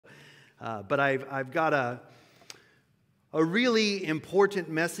But I've got a really important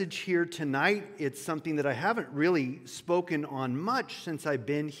message here tonight. It's something that I haven't really spoken on much since I've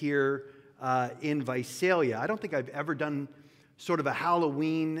been here in Visalia. I don't think I've ever done sort of a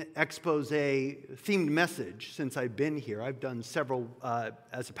Halloween expose themed message since I've been here. I've done several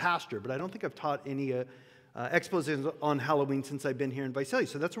as a pastor, but I don't think I've taught any exposés on Halloween since I've been here in Visalia.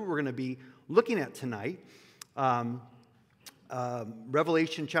 So that's what we're going to be looking at tonight.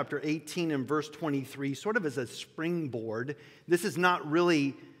 Revelation chapter 18 and verse 23, sort of as a springboard. This is not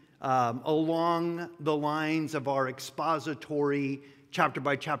really along the lines of our expository chapter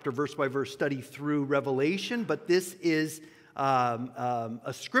by chapter, verse by verse study through Revelation, but this is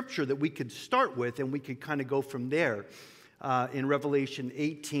a scripture that we could start with, and we could kind of go from there in Revelation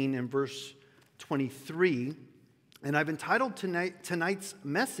 18 and verse 23. And I've entitled tonight's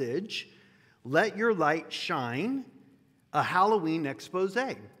message, Let Your Light Shine, a Halloween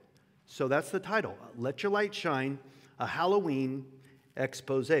Exposé. So that's the title, Let Your Light Shine, a Halloween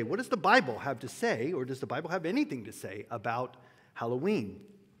Exposé. What does the Bible have to say, or does the Bible have anything to say about Halloween?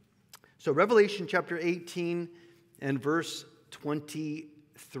 So Revelation chapter 18 and verse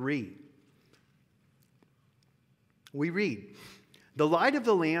 23. We read, "The light of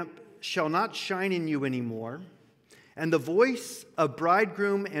the lamp shall not shine in you anymore, and the voice of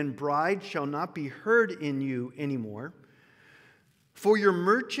bridegroom and bride shall not be heard in you anymore. For your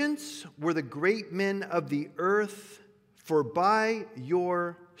merchants were the great men of the earth, for by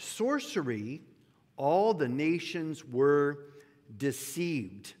your sorcery all the nations were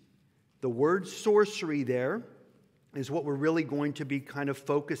deceived." The word sorcery there is what we're really going to be kind of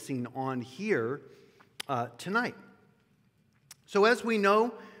focusing on here tonight. So as we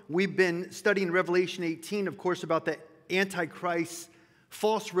know, we've been studying Revelation 18, of course, about the Antichrist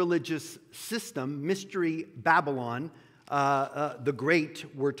false religious system, Mystery Babylon, the Great,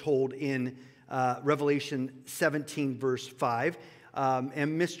 we're told in Revelation 17, verse 5.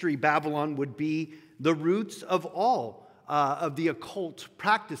 And Mystery Babylon would be the roots of all of the occult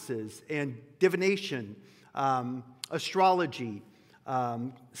practices and divination, astrology,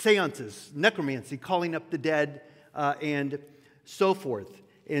 seances, necromancy, calling up the dead, and so forth.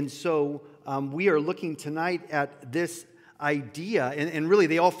 And so we are looking tonight at this idea, and really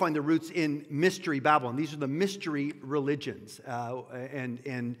they all find their roots in Mystery Babylon. These are the mystery religions,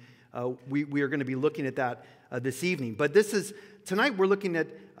 and we are going to be looking at that this evening. But tonight we're looking at,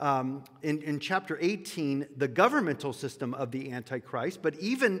 in chapter 18, the governmental system of the Antichrist. But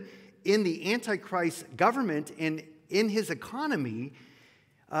even in the Antichrist government and in his economy,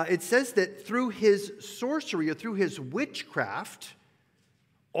 it says that through his sorcery or through his witchcraft,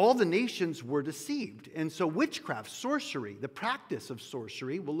 all the nations were deceived. And so witchcraft, sorcery, the practice of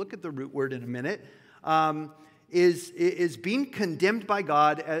sorcery, we'll look at the root word in a minute, is being condemned by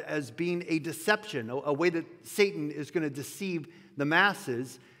God as being a deception, a way that Satan is going to deceive the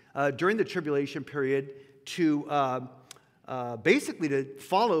masses during the tribulation period to basically to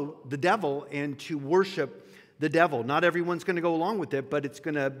follow the devil and to worship the devil. Not everyone's going to go along with it, but it's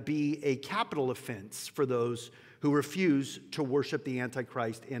going to be a capital offense for those who refuse to worship the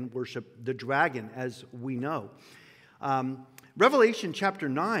Antichrist and worship the dragon, as we know. Revelation chapter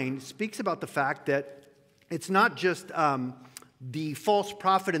 9 speaks about the fact that it's not just the false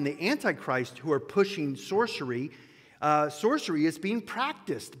prophet and the Antichrist who are pushing sorcery. Sorcery is being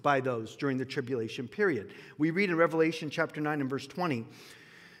practiced by those during the tribulation period. We read in Revelation chapter 9 and verse 20,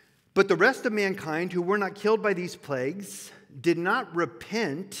 "But the rest of mankind who were not killed by these plagues did not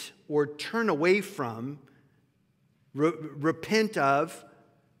repent or turn away from." Repent of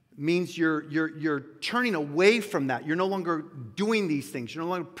means you're turning away from that. You're no longer doing these things. You're no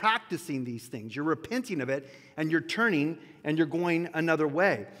longer practicing these things. You're repenting of it, and you're turning, and you're going another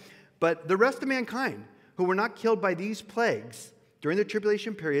way. "But the rest of mankind who were not killed by these plagues during the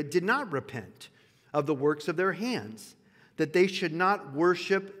tribulation period did not repent of the works of their hands, that they should not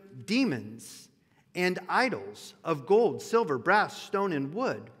worship demons and idols of gold, silver, brass, stone, and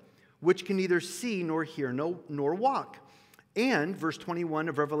wood, which can neither see nor hear nor walk. And," verse 21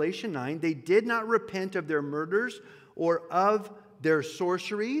 of Revelation 9, "they did not repent of their murders or of their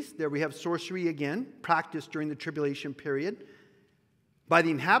sorceries." There we have sorcery again, practiced during the tribulation period by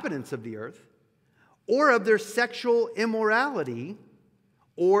the inhabitants of the earth, "or of their sexual immorality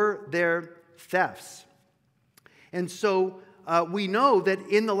or their thefts." And so we know that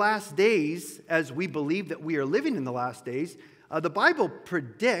in the last days, as we believe that we are living in the last days, the Bible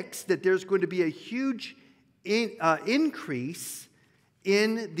predicts that there's going to be a huge increase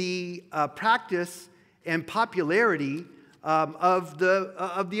in the practice and popularity of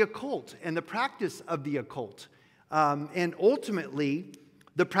the occult and the practice of the occult. And ultimately,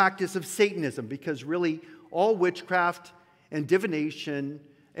 the practice of Satanism, because really all witchcraft and divination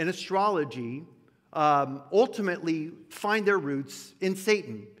and astrology ultimately find their roots in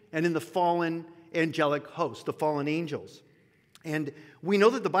Satan and in the fallen angelic host, the fallen angels. And we know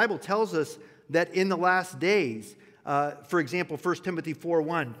that the Bible tells us that in the last days, for example, 1 Timothy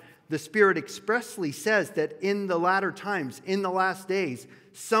 4:1, the Spirit expressly says that in the latter times, in the last days,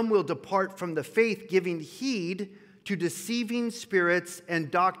 some will depart from the faith, giving heed to deceiving spirits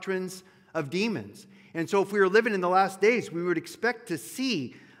and doctrines of demons. And so if we were living in the last days, we would expect to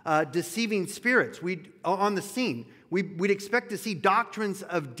see deceiving spirits on the scene. We'd expect to see doctrines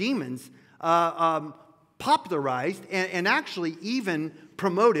of demons popularized and actually even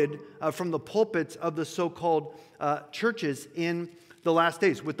promoted from the pulpits of the so-called churches in the last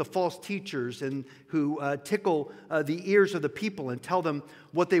days, with the false teachers and who tickle the ears of the people and tell them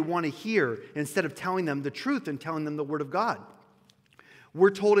what they want to hear instead of telling them the truth and telling them the Word of God. We're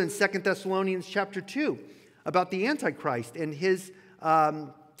told in 2 Thessalonians chapter 2 about the Antichrist and his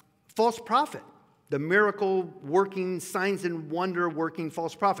false prophet, the miracle-working, signs and wonder-working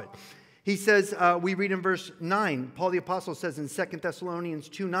false prophet. He says, we read in verse 9, Paul the Apostle says in 2 Thessalonians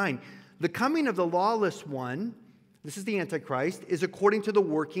 2:9, the coming of the lawless one, this is the Antichrist, is according to the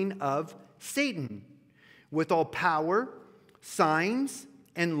working of Satan, with all power, signs,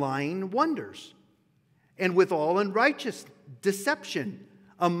 and lying wonders, and with all unrighteous deception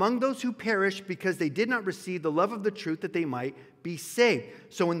among those who perish because they did not receive the love of the truth that they might be saved.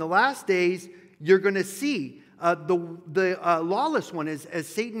 So in the last days, you're going to see the lawless one, as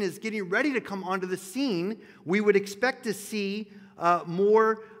Satan is getting ready to come onto the scene. We would expect to see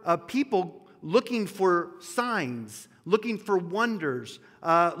more people looking for signs, looking for wonders,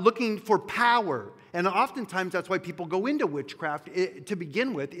 looking for power. And oftentimes that's why people go into witchcraft to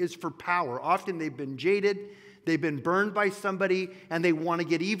begin with, is for power. Often they've been jaded, they've been burned by somebody, and they want to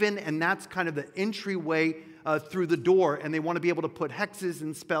get even, and that's kind of the entryway through the door, and they want to be able to put hexes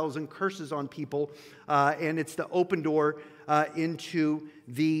and spells and curses on people, and it's the open door into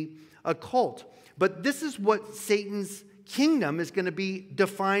the occult. But this is what Satan's kingdom is going to be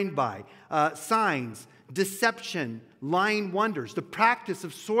defined by. Signs, deception, lying wonders, the practice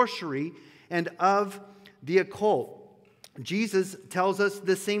of sorcery and of the occult. Jesus tells us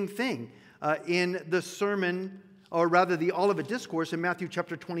the same thing in the sermon, or rather the Olivet Discourse in Matthew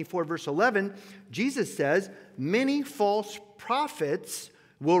chapter 24, verse 11. Jesus says, many false prophets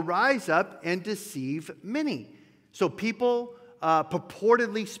will rise up and deceive many. So people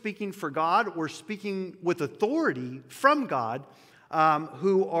purportedly speaking for God or speaking with authority from God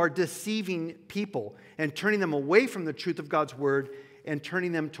who are deceiving people and turning them away from the truth of God's word and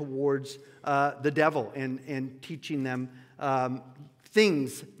turning them towards the devil and teaching them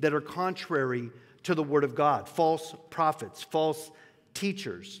things that are contrary to the word of God. False prophets, false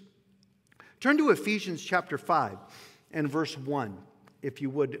teachers. Turn to Ephesians chapter 5 and verse 1, if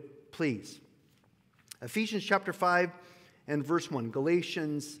you would please. Ephesians chapter 5 and verse 1.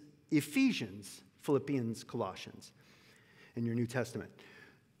 Galatians, Ephesians, Philippians, Colossians in your New Testament.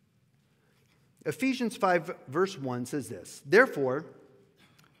 Ephesians 5 verse 1 says this, therefore,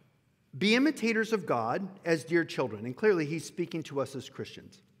 be imitators of God as dear children. And clearly he's speaking to us as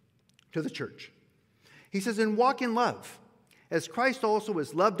Christians, to the church. He says, and walk in love, as Christ also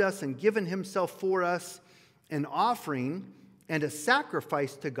has loved us and given himself for us, an offering and a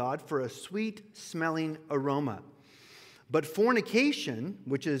sacrifice to God for a sweet-smelling aroma. But fornication,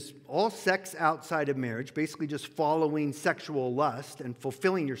 which is all sex outside of marriage, basically just following sexual lust and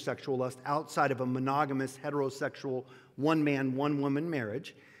fulfilling your sexual lust outside of a monogamous, heterosexual, one-man, one-woman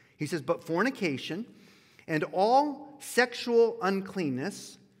marriage. He says, but fornication and all sexual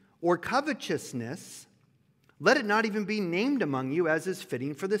uncleanness or covetousness, let it not even be named among you as is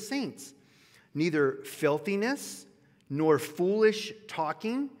fitting for the saints. Neither filthiness, nor foolish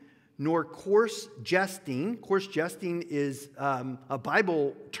talking, nor coarse jesting. Coarse jesting is a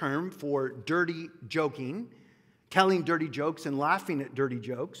Bible term for dirty joking, telling dirty jokes and laughing at dirty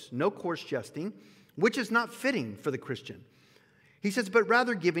jokes. No coarse jesting, which is not fitting for the Christian. He says, but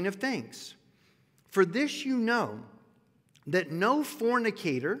rather giving of thanks. For this you know, that no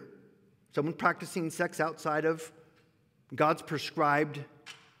fornicator, someone practicing sex outside of God's prescribed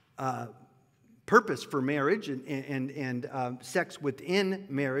purpose for marriage and sex within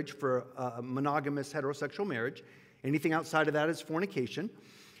marriage for a monogamous heterosexual marriage. Anything outside of that is fornication.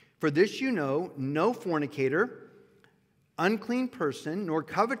 For this you know, no fornicator, unclean person, nor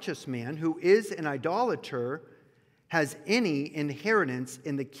covetous man who is an idolater has any inheritance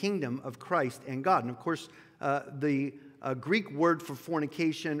in the kingdom of Christ and God. And of course, the Greek word for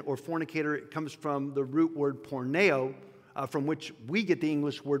fornication or fornicator, it comes from the root word porneo, from which we get the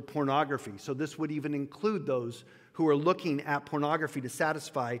English word pornography. So this would even include those who are looking at pornography to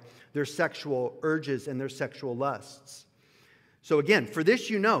satisfy their sexual urges and their sexual lusts. So again, for this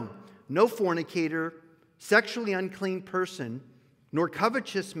you know, no fornicator, sexually unclean person, nor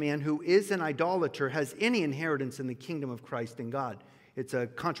covetous man who is an idolater has any inheritance in the kingdom of Christ and God. It's a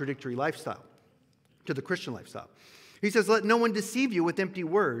contradictory lifestyle to the Christian lifestyle. He says, let no one deceive you with empty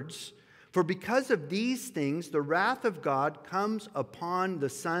words, for because of these things the wrath of God comes upon the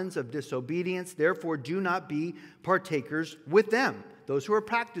sons of disobedience. Therefore do not be partakers with them. Those who are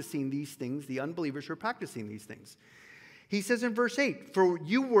practicing these things, the unbelievers who are practicing these things. He says in verse 8, for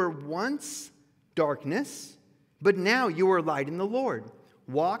you were once darkness, but now you are light in the Lord.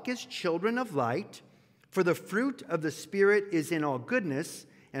 Walk as children of light, for the fruit of the Spirit is in all goodness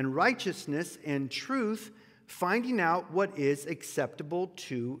and righteousness and truth, finding out what is acceptable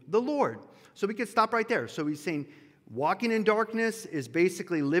to the Lord. So we could stop right there. So he's saying walking in darkness is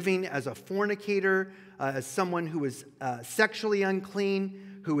basically living as a fornicator, as someone who is sexually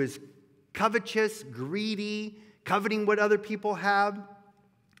unclean, who is covetous, greedy, coveting what other people have,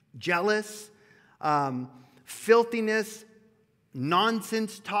 jealous, filthiness,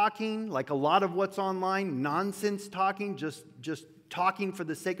 nonsense talking, like a lot of what's online, nonsense talking, just talking for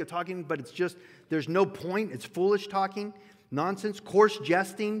the sake of talking, but it's just, there's no point. It's foolish talking, nonsense, coarse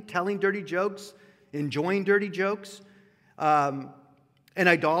jesting, telling dirty jokes, enjoying dirty jokes. An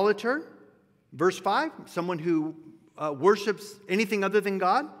idolater, verse 5, someone who worships anything other than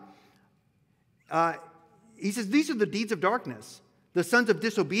God. He says, these are the deeds of darkness. The sons of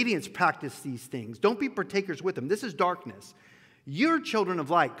disobedience practice these things. Don't be partakers with them. This is darkness. You're children of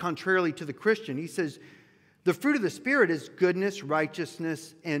light, contrarily to the Christian. He says, the fruit of the Spirit is goodness,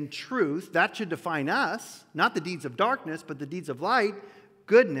 righteousness, and truth. That should define us, not the deeds of darkness, but the deeds of light,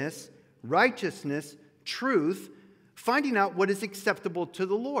 goodness, righteousness, truth, finding out what is acceptable to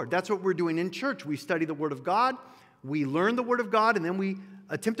the Lord. That's what we're doing in church. We study the Word of God, we learn the Word of God, and then we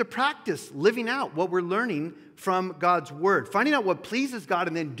attempt to practice living out what we're learning from God's Word. Finding out what pleases God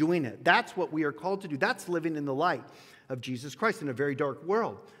and then doing it. That's what we are called to do. That's living in the light of Jesus Christ in a very dark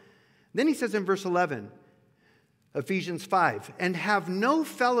world. Then he says in verse 11, Ephesians 5, and have no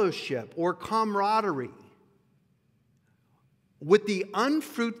fellowship or camaraderie with the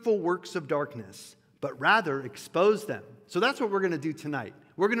unfruitful works of darkness, but rather expose them. So that's what we're going to do tonight.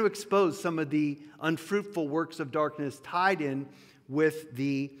 We're going to expose some of the unfruitful works of darkness tied in with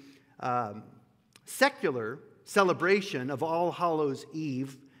the secular celebration of All Hallows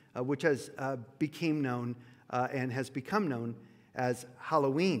Eve, which has become known as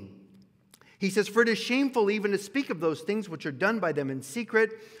Halloween. He says, for it is shameful even to speak of those things which are done by them in secret,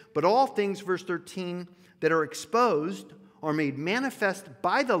 but all things, verse 13, that are exposed are made manifest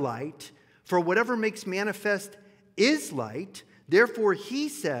by the light, for whatever makes manifest is light. Therefore he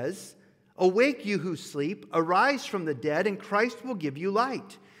says, awake you who sleep, arise from the dead, and Christ will give you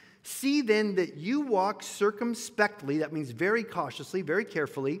light. See then that you walk circumspectly, that means very cautiously, very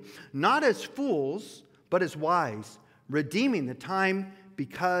carefully, not as fools, but as wise, redeeming the time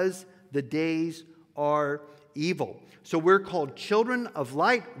because the days are evil. So we're called children of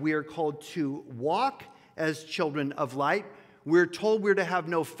light. We are called to walk as children of light. We're told we're to have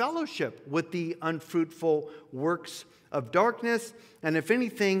no fellowship with the unfruitful works of darkness. And if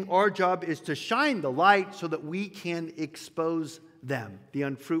anything, our job is to shine the light so that we can expose them, the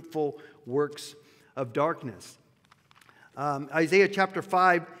unfruitful works of darkness. Isaiah chapter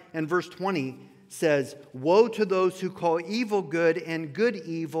 5 and verse 20 says, woe to those who call evil good and good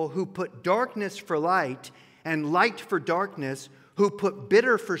evil, who put darkness for light and light for darkness, who put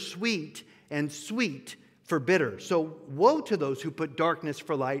bitter for sweet and sweet for bitter. So woe to those who put darkness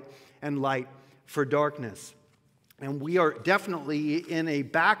for light and light for darkness. And we are definitely in a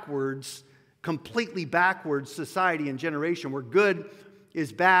completely backwards society and generation where good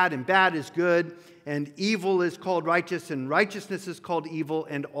is bad and bad is good, and evil is called righteous and righteousness is called evil,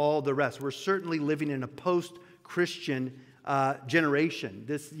 and all the rest. We're certainly living in a post-Christian generation.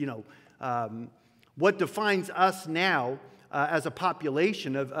 This, what defines us now as a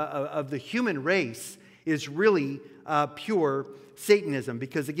population of the human race is really pure Satanism,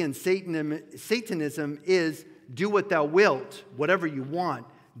 because again, Satanism is do what thou wilt, whatever you want.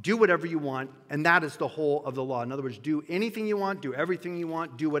 Do whatever you want, and that is the whole of the law. In other words, do anything you want, do everything you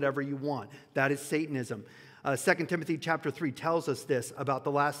want, do whatever you want. That is Satanism. 2 Timothy chapter 3 tells us this about the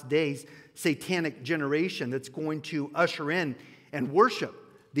last days satanic generation that's going to usher in and worship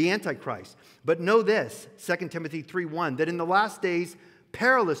the Antichrist. But know this, 2 Timothy 3:1, that in the last days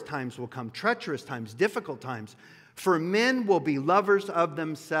perilous times will come, treacherous times, difficult times, for men will be lovers of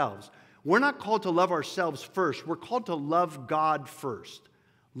themselves. We're not called to love ourselves first. We're called to love God first.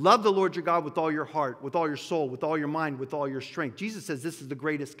 Love the Lord your God with all your heart, with all your soul, with all your mind, with all your strength. Jesus says this is the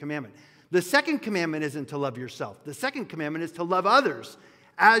greatest commandment. The second commandment isn't to love yourself. The second commandment is to love others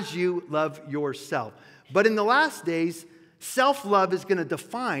as you love yourself. But in the last days, self-love is going to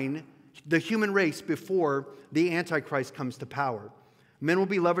define the human race before the Antichrist comes to power. Men will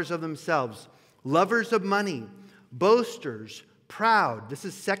be lovers of themselves, lovers of money, boasters, proud. This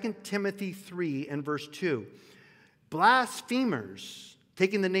is 2 Timothy 3 and verse 2. Blasphemers,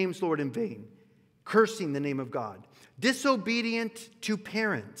 taking the name's Lord in vain, cursing the name of God, disobedient to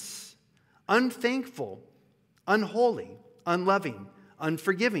parents, unthankful, unholy, unloving,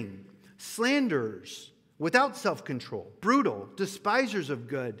 unforgiving, slanderers, without self-control, brutal, despisers of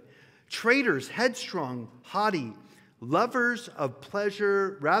good, traitors, headstrong, haughty, lovers of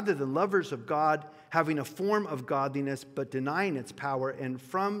pleasure rather than lovers of God, having a form of godliness but denying its power, and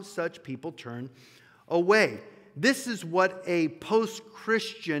from such people turn away. This is what a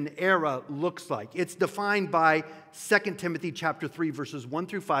post-Christian era looks like. It's defined by 2 Timothy chapter 3, verses 1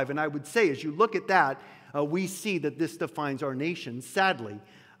 through 5. And I would say, as you look at that, we see that this defines our nation, sadly,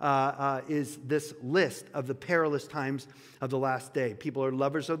 is this list of the perilous times of the last day. People are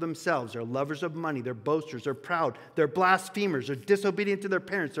lovers of themselves. They're lovers of money. They're boasters. They're proud. They're blasphemers. They're disobedient to their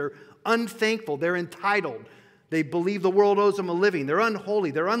parents. They're unthankful. They're entitled. They believe the world owes them a living. They're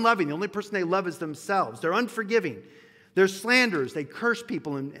unholy. They're unloving. The only person they love is themselves. They're unforgiving. They're slanderers. They curse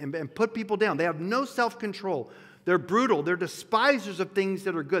people and put people down. They have no self-control. They're brutal. They're despisers of things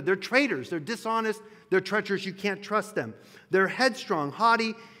that are good. They're traitors. They're dishonest. They're treacherous. You can't trust them. They're headstrong,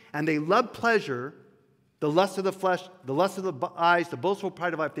 haughty, and they love pleasure, the lust of the flesh, the lust of the eyes, the boastful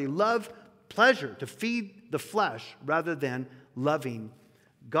pride of life. They love pleasure, to feed the flesh, rather than loving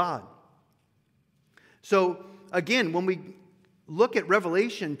God. So, again, when we look at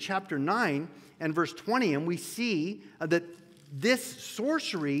Revelation chapter 9 and verse 20, and we see that this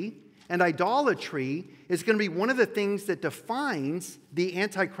sorcery and idolatry is going to be one of the things that defines the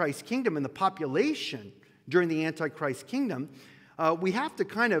Antichrist kingdom and the population during the Antichrist kingdom, we have to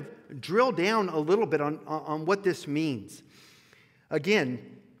kind of drill down a little bit on what this means. Again,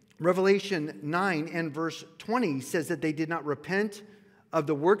 Revelation 9 and verse 20 says that they did not repent of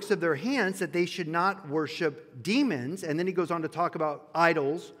the works of their hands, that they should not worship demons. And then he goes on to talk about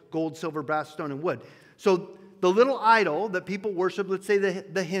idols, gold, silver, brass, stone, and wood. So the little idol that people worship, let's say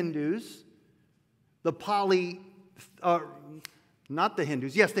the Hindus, not the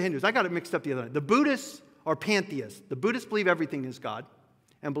Hindus, yes, the Hindus. I got it mixed up the other night. The Buddhists are pantheists. The Buddhists believe everything is God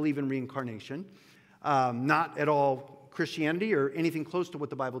and believe in reincarnation. Not at all Christianity or anything close to what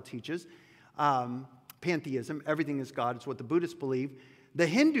the Bible teaches. Pantheism, everything is God. It's what the Buddhists believe. The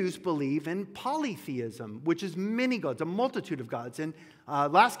Hindus believe in polytheism, which is many gods, a multitude of gods. And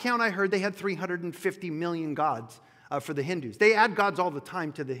last count I heard, they had 350 million gods for the Hindus. They add gods all the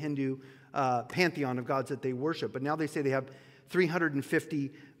time to the Hindu pantheon of gods that they worship. But now they say they have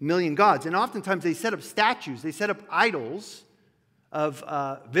 350 million gods. And oftentimes they set up statues. They set up idols of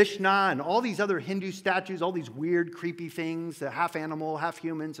Vishnu and all these other Hindu statues, all these weird, creepy things, half animal, half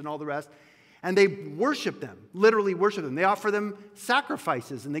humans, and all the rest. And they worship them, literally worship them. They offer them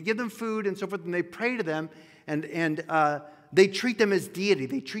sacrifices, and they give them food and so forth, and they pray to them, and they treat them as deity.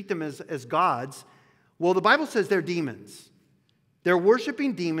 They treat them as gods. Well, the Bible says they're demons. They're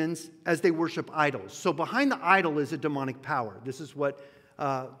worshiping demons as they worship idols. So behind the idol is a demonic power. This is what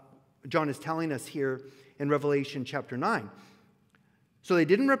John is telling us here in Revelation chapter 9. So they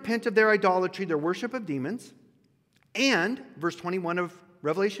didn't repent of their idolatry, their worship of demons, and, verse 21 of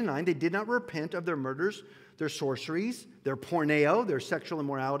Revelation 9, they did not repent of their murders, their sorceries, their porneo, their sexual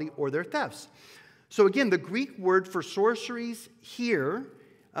immorality, or their thefts. So again, the Greek word for sorceries here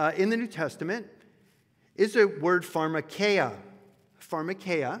in the New Testament is a word pharmakeia.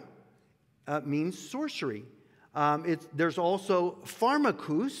 Pharmakeia means sorcery. There's also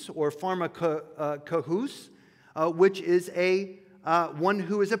pharmakus or pharmakahus, which is one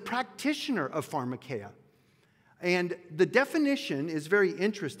who is a practitioner of pharmakeia. And the definition is very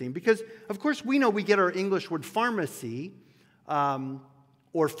interesting because, of course, we know we get our English word pharmacy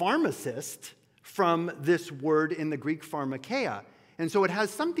or pharmacist from this word in the Greek pharmakeia. And so it has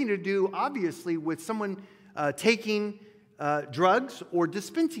something to do, obviously, with someone taking drugs or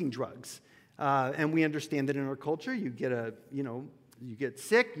dispensing drugs. And we understand that in our culture, you get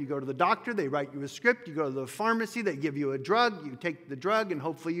sick, you go to the doctor, they write you a script, you go to the pharmacy, they give you a drug, you take the drug, and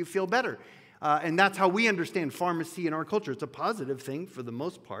hopefully you feel better. And that's how we understand pharmacy in our culture. It's a positive thing for the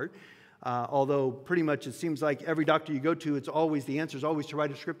most part. Although pretty much it seems like every doctor you go to, the answer is always to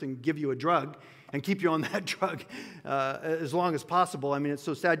write a script and give you a drug and keep you on that drug as long as possible. I mean, it's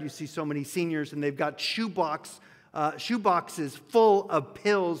so sad you see so many seniors and they've got shoeboxes full of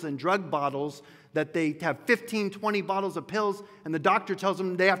pills and drug bottles that they have 15, 20 bottles of pills, and the doctor tells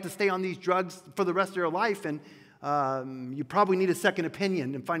them they have to stay on these drugs for the rest of their life. And you probably need a second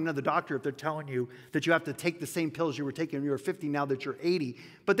opinion and find another doctor if they're telling you that you have to take the same pills you were taking when you were 50 now that you're 80.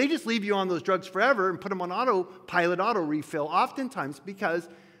 But they just leave you on those drugs forever and put them on autopilot, auto refill, oftentimes because,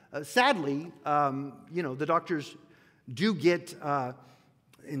 sadly, the doctors do get,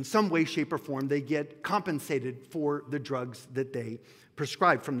 in some way, shape, or form, they get compensated for the drugs that they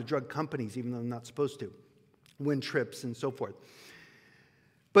prescribe from the drug companies, even though they're not supposed to, win trips and so forth.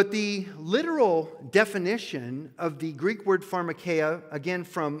 But the literal definition of the Greek word pharmakeia, again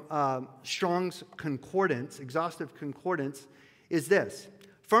from Strong's Concordance, exhaustive concordance, is this.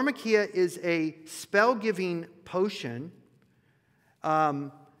 Pharmakeia is a spell-giving potion,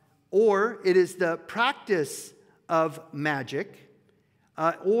 or it is the practice of magic,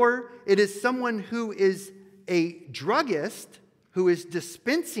 or it is someone who is a druggist who is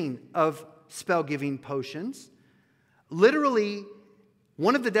dispensing of spell-giving potions. Literally,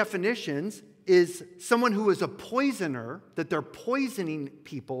 one of the definitions is someone who is a poisoner, that they're poisoning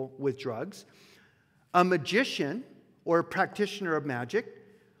people with drugs, a magician or a practitioner of magic,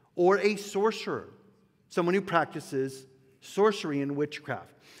 or a sorcerer, someone who practices sorcery and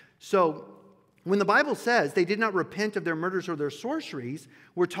witchcraft. So when the Bible says they did not repent of their murders or their sorceries,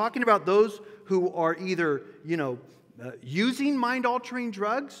 we're talking about those who are either, using mind-altering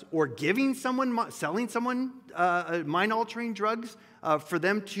drugs or selling someone mind-altering drugs for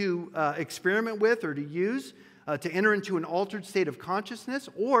them to experiment with or to use to enter into an altered state of consciousness,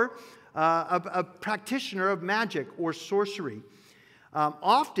 or a practitioner of magic or sorcery.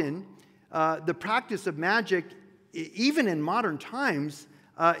 Often, the practice of magic, even in modern times,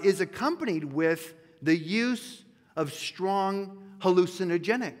 is accompanied with the use of strong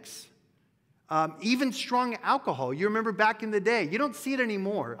hallucinogenics. Even strong alcohol. You remember back in the day, you don't see it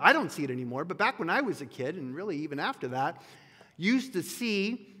anymore. I don't see it anymore, but back when I was a kid, and really even after that, you used to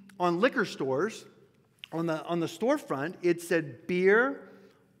see on liquor stores, on the storefront, it said beer,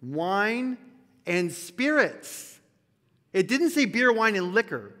 wine, and spirits. It didn't say beer, wine, and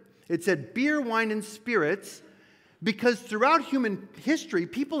liquor. It said beer, wine, and spirits, because throughout human history,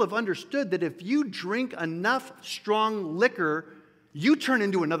 people have understood that if you drink enough strong liquor, you turn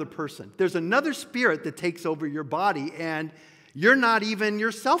into another person. There's another spirit that takes over your body, and you're not even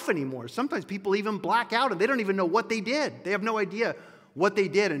yourself anymore. Sometimes people even black out, and they don't even know what they did. They have no idea what they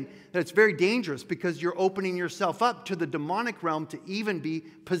did, and it's very dangerous because you're opening yourself up to the demonic realm to even be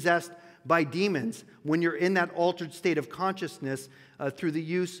possessed by demons when you're in that altered state of consciousness through the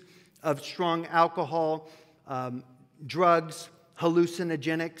use of strong alcohol, drugs,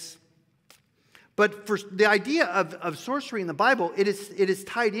 hallucinogenics. But for the idea of sorcery in the Bible, it is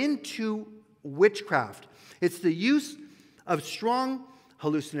tied into witchcraft. It's the use of strong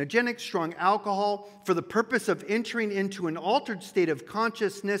hallucinogenics, strong alcohol, for the purpose of entering into an altered state of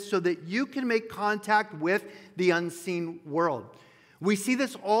consciousness so that you can make contact with the unseen world. We see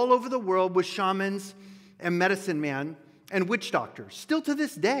this all over the world with shamans and medicine men and witch doctors. Still to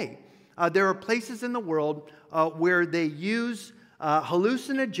this day, there are places in the world where they use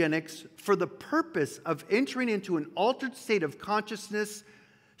hallucinogenics for the purpose of entering into an altered state of consciousness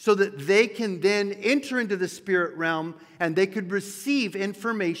so that they can then enter into the spirit realm and they could receive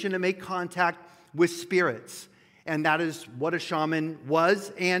information and make contact with spirits. And that is what a shaman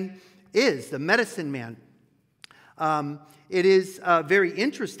was and is, the medicine man. It is very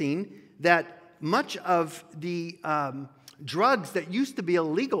interesting that much of the drugs that used to be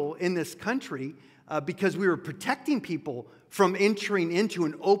illegal in this country, because we were protecting people from entering into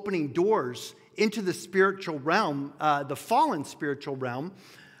and opening doors into the spiritual realm, the fallen spiritual realm,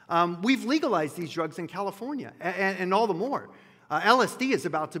 we've legalized these drugs in California, and all the more. LSD is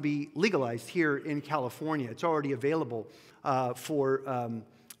about to be legalized here in California. It's already available for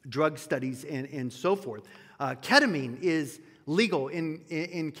drug studies and so forth. Ketamine is legal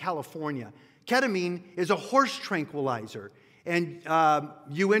in California. Ketamine is a horse tranquilizer. And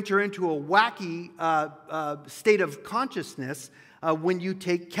you enter into a wacky state of consciousness when you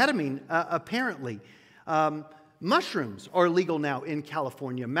take ketamine, apparently. Mushrooms are legal now in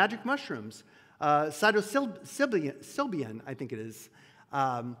California. Magic mushrooms. Psilocybin, I think it is.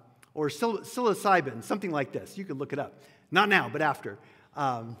 Or psilocybin, something like this. You can look it up. Not now, but after.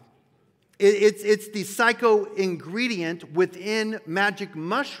 It's the psycho-ingredient within magic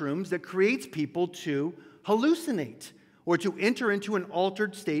mushrooms that creates people to hallucinate or to enter into an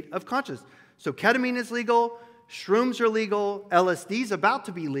altered state of consciousness. So ketamine is legal, shrooms are legal, LSD is about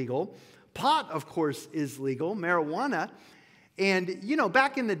to be legal, pot, of course, is legal, marijuana. And, you know,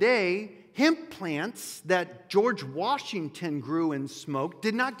 back in the day, hemp plants that George Washington grew and smoked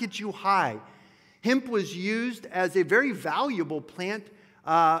did not get you high. Hemp was used as a very valuable plant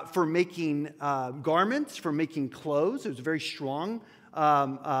for making garments, for making clothes. It was a very strong,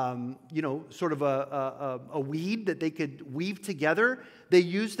 you know, sort of a weed that they could weave together. They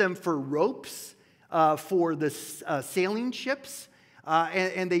used them for ropes for the sailing ships.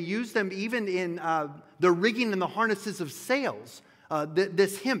 And they used them even in the rigging and the harnesses of sails.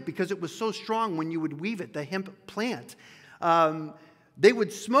 This hemp, because it was so strong when you would weave it, the hemp plant. They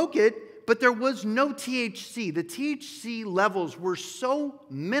would smoke it, but there was no THC. The THC levels were so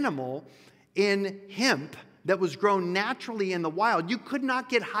minimal in hemp that was grown naturally in the wild. You could not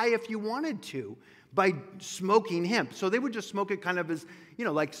get high if you wanted to by smoking hemp. So they would just smoke it kind of as, you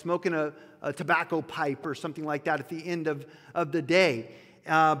know, like smoking a tobacco pipe or something like that at the end of the day.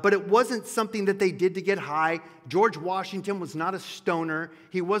 But it wasn't something that they did to get high. George Washington was not a stoner.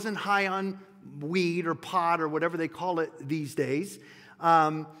 He wasn't high on weed or pot or whatever they call it these days.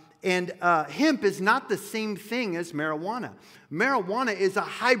 And hemp is not the same thing as marijuana. Marijuana is a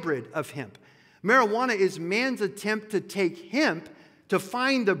hybrid of hemp. Marijuana is man's attempt to take hemp, to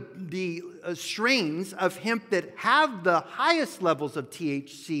find the strains of hemp that have the highest levels of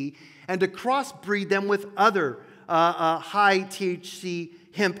THC, and to crossbreed them with other high THC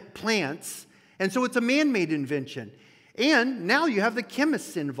hemp plants. And so it's a man-made invention. And now you have the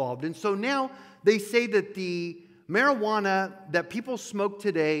chemists involved. And so now they say that the marijuana that people smoke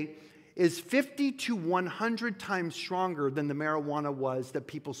today is 50 to 100 times stronger than the marijuana was that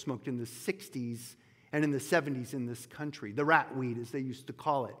people smoked in the 60s and in the 70s in this country. The rat weed, as they used to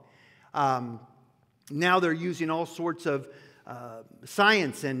call it. Now they're using all sorts of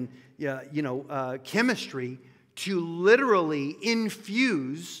science and chemistry to literally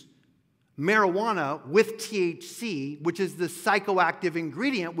infuse marijuana with THC, which is the psychoactive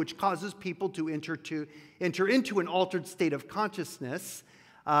ingredient which causes people to enter into an altered state of consciousness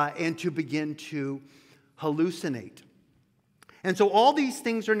and to begin to hallucinate. And so all these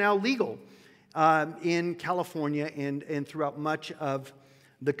things are now legal in California and throughout much of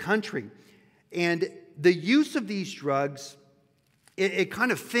the country. And the use of these drugs, it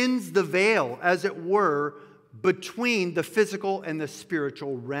kind of thins the veil, as it were, between the physical and the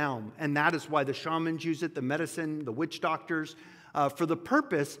spiritual realm. And that is why the shamans use it, the medicine, the witch doctors, for the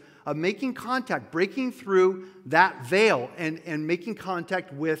purpose of making contact, breaking through that veil and making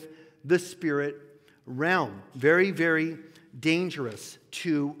contact with the spirit realm. Very, very dangerous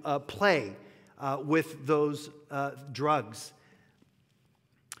to play with those drugs.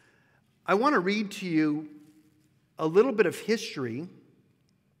 I want to read to you a little bit of history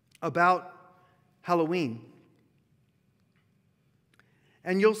about Halloween.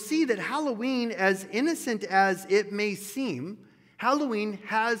 And you'll see that Halloween, as innocent as it may seem, Halloween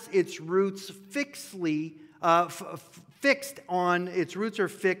has its roots fixed on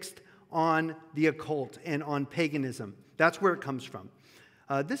the occult and on paganism. That's where it comes from.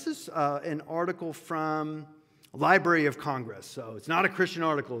 This is an article from Library of Congress. So it's not a Christian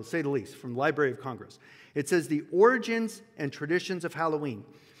article, to say the least, from Library of Congress. It says the origins and traditions of Halloween.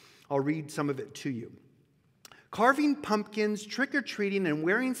 I'll read some of it to you. Carving pumpkins, trick-or-treating, and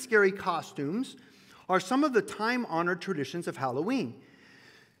wearing scary costumes are some of the time-honored traditions of Halloween.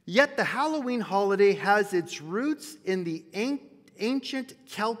 Yet the Halloween holiday has its roots in the ancient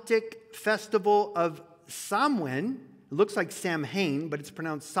Celtic festival of Samhain. It looks like Samhain, but it's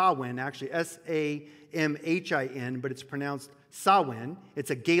pronounced Samhain, actually, S-A-M-H-I-N, but it's pronounced Samhain.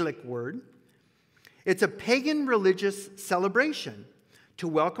 It's a Gaelic word. It's a pagan religious celebration to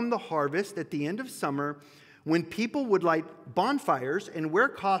welcome the harvest at the end of summer, when people would light bonfires and wear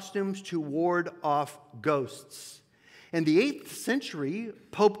costumes to ward off ghosts. In the 8th century,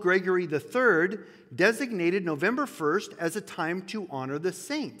 Pope Gregory III designated November 1st as a time to honor the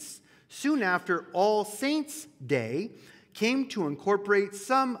saints. Soon after, All Saints' Day came to incorporate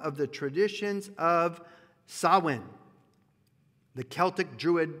some of the traditions of Samhain, the Celtic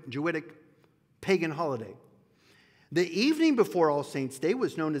Druidic pagan holiday. The evening before All Saints' Day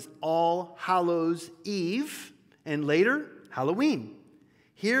was known as All Hallows' Eve, and later, Halloween.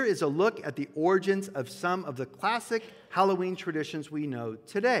 Here is a look at the origins of some of the classic Halloween traditions we know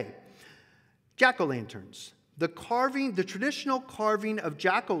today. Jack-o'-lanterns. The traditional carving of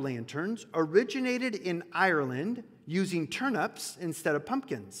jack-o'-lanterns originated in Ireland using turnips instead of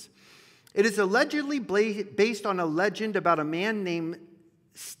pumpkins. It is allegedly based on a legend about a man named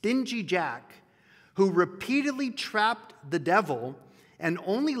Stingy Jack, who repeatedly trapped the devil and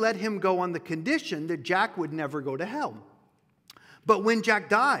only let him go on the condition that Jack would never go to hell. But when Jack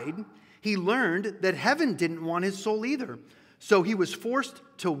died, he learned that heaven didn't want his soul either. So he was forced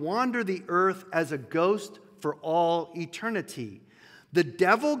to wander the earth as a ghost for all eternity. The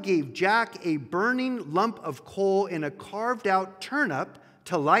devil gave Jack a burning lump of coal in a carved-out turnip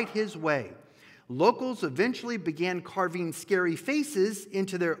to light his way. Locals eventually began carving scary faces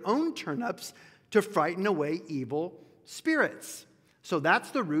into their own turnips to frighten away evil spirits. So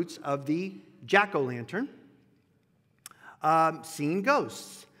that's the roots of the jack-o'-lantern. Seeing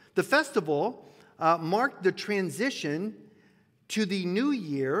ghosts. The festival marked the transition to the new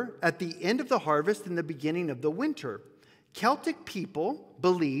year at the end of the harvest and the beginning of the winter. Celtic people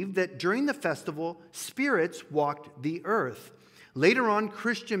believed that during the festival, spirits walked the earth. Later on,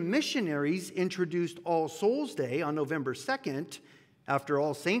 Christian missionaries introduced All Souls Day on November 2nd, after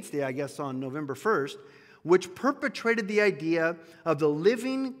All Saints Day, I guess, on November 1st, which perpetrated the idea of the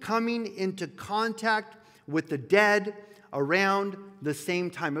living coming into contact with the dead around the same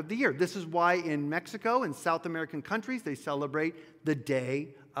time of the year. This is why in Mexico and South American countries, they celebrate the Day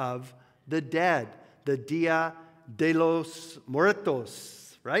of the Dead, the Dia de los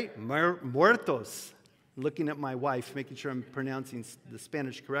Muertos, right? Muertos. Looking at my wife, making sure I'm pronouncing the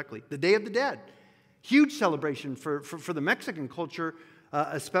Spanish correctly. The Day of the Dead. Huge celebration for the Mexican culture,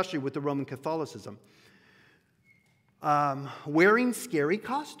 especially with the Roman Catholicism. Wearing scary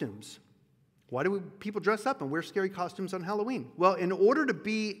costumes. Why do people dress up and wear scary costumes on Halloween? Well, in order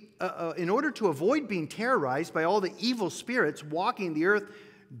to avoid being terrorized by all the evil spirits walking the earth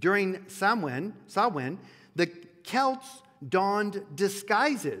during Samhain, the Celts donned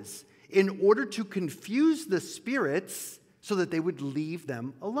disguises in order to confuse the spirits so that they would leave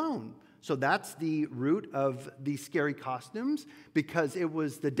them alone. So that's the root of the scary costumes, because it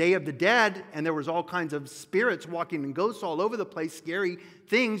was the Day of the Dead and there was all kinds of spirits walking and ghosts all over the place, scary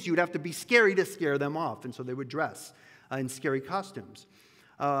things. You'd have to be scary to scare them off, and so they would dress in scary costumes.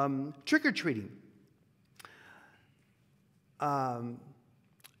 Trick-or-treating.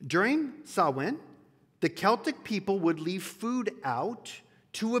 During Samhain, the Celtic people would leave food out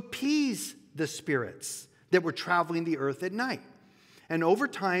to appease the spirits that were traveling the earth at night. And over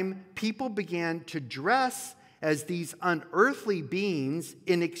time, people began to dress as these unearthly beings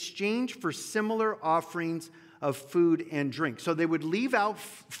in exchange for similar offerings of food and drink. So they would leave out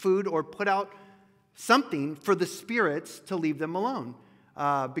food or put out something for the spirits to leave them alone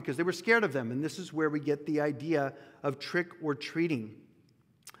because they were scared of them. And this is where we get the idea of trick or treating.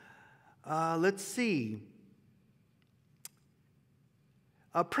 Let's see.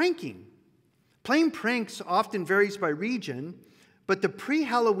 Pranking. Playing pranks often varies by region, but the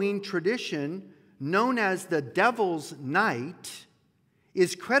pre-Halloween tradition known as the Devil's Night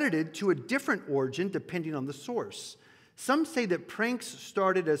is credited to a different origin depending on the source. Some say that pranks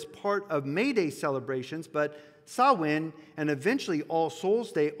started as part of May Day celebrations, but Samhain and eventually All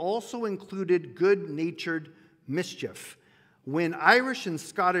Souls Day also included good-natured mischief. When Irish and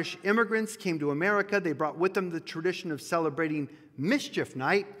Scottish immigrants came to America, they brought with them the tradition of celebrating Mischief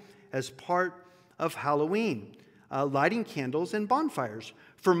Night as part of Halloween, lighting candles and bonfires.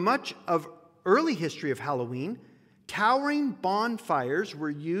 For much of early history of Halloween, towering bonfires were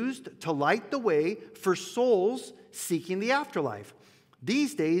used to light the way for souls seeking the afterlife.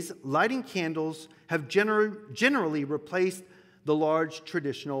 These days, lighting candles have generally replaced the large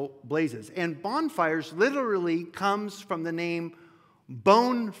traditional blazes. And bonfires literally comes from the name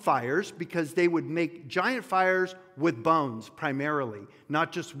bone fires, because they would make giant fires with bones primarily,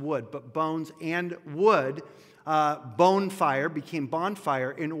 not just wood, but bones and wood. Bone fire became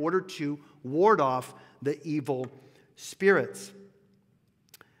bonfire in order to ward off the evil spirits.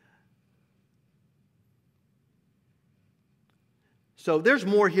 So there's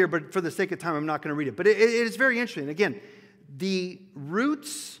more here, but for the sake of time, I'm not going to read it. But it is very interesting. Again, the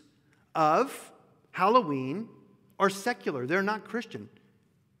roots of Halloween are secular. They're not Christian.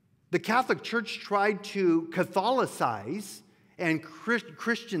 The Catholic Church tried to Catholicize and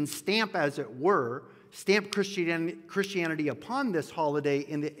Christian stamp, as it were, stamp Christianity upon this holiday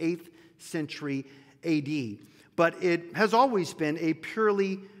in the 8th century AD. But it has always been a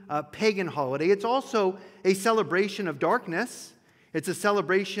purely pagan holiday. It's also a celebration of darkness. It's a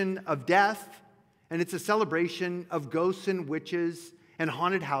celebration of death. And it's a celebration of ghosts and witches and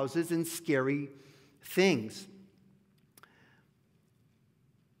haunted houses and scary things.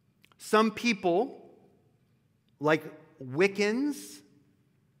 Some people, like Wiccans,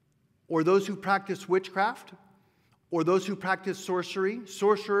 or those who practice witchcraft, or those who practice sorcery,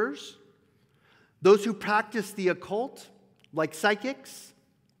 sorcerers, those who practice the occult, like psychics,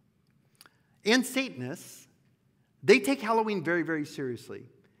 and Satanists, they take Halloween very, very seriously.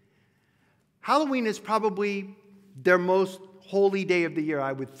 Halloween is probably their most holy day of the year,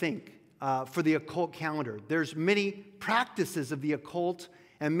 I would think, for the occult calendar. There's many practices of the occult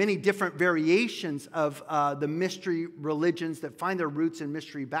and many different variations of the mystery religions that find their roots in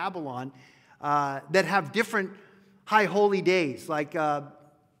Mystery Babylon that have different high holy days, like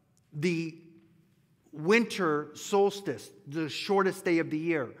the winter solstice, the shortest day of the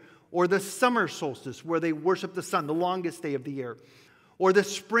year, or the summer solstice, where they worship the sun, the longest day of the year, or the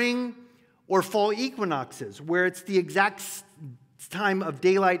spring or fall equinoxes, where it's the exact time of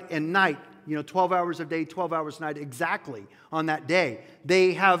daylight and night, 12 hours of day, 12 hours of night, exactly on that day.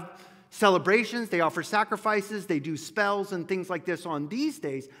 They have celebrations, they offer sacrifices, they do spells and things like this on these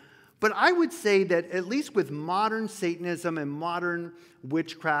days. But I would say that at least with modern Satanism and modern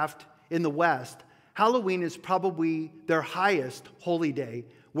witchcraft in the West, Halloween is probably their highest holy day,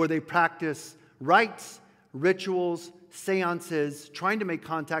 where they practice rites, rituals, seances, trying to make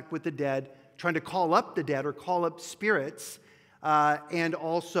contact with the dead, trying to call up the dead or call up spirits, and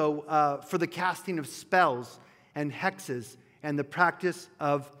also for the casting of spells and hexes and the practice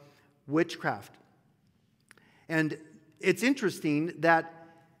of witchcraft. And it's interesting that,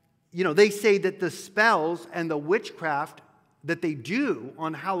 they say that the spells and the witchcraft that they do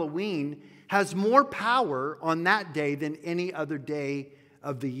on Halloween has more power on that day than any other day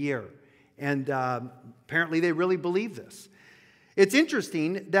of the year. And apparently they really believe this. It's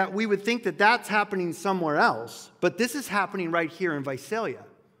interesting that we would think that that's happening somewhere else, but this is happening right here in Visalia.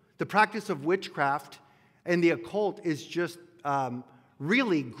 The practice of witchcraft and the occult is just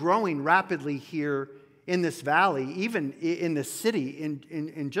really growing rapidly here in this valley, even in the city,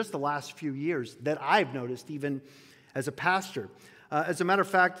 in just the last few years that I've noticed, even as a pastor. As a matter of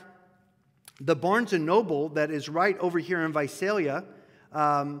fact, the Barnes & Noble that is right over here in Visalia,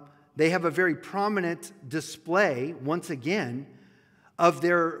 they have a very prominent display, once again, of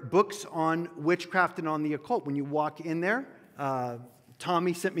their books on witchcraft and on the occult. When you walk in there,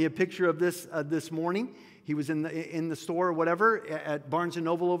 Tommy sent me a picture of this this morning. He was in the store or whatever at Barnes &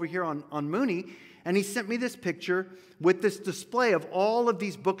 Noble over here on Mooney, and he sent me this picture with this display of all of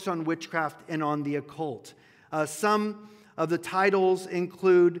these books on witchcraft and on the occult. Some of the titles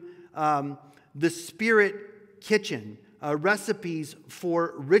include The Spirit Kitchen, recipes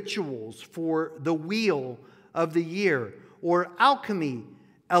for rituals for the wheel of the year, or alchemy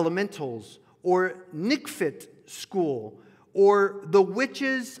elementals, or Nickfit School, or the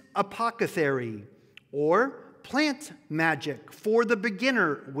Witch's Apothecary, or Plant Magic for the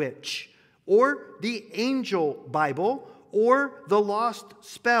Beginner Witch, or the Angel Bible, or the Lost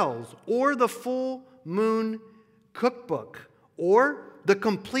Spells, or the Full Moon Cookbook, or the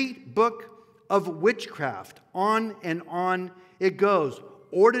Complete Book of Witchcraft. On and on it goes.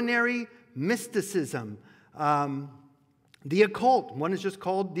 Ordinary mysticism. The occult. One is just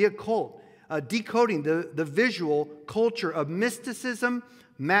called The Occult. Decoding the visual culture of mysticism,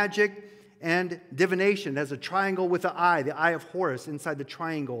 magic, and divination. It has a triangle with an eye, the eye of Horus inside the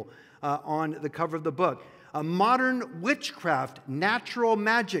triangle on the cover of the book. A modern witchcraft, natural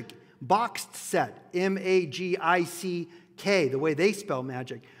magic, boxed set, M-A-G-I-C-K, the way they spell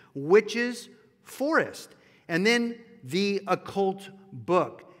magic. Witches Forest. And then the Occult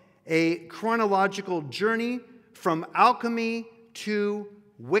Book, a chronological journey from alchemy to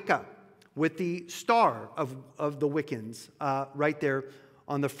Wicca, with the star of the Wiccans right there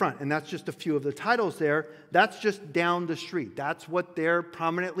on the front. And that's just a few of the titles there. That's just down the street. That's what they're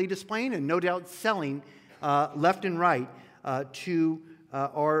prominently displaying and no doubt selling left and right to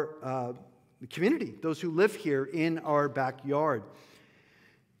our community, those who live here in our backyard.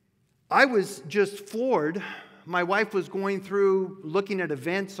 I was just floored. My wife was going through, looking at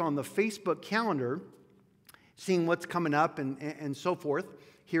events on the Facebook calendar, seeing what's coming up and so forth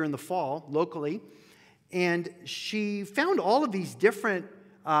here in the fall, locally. And she found all of these different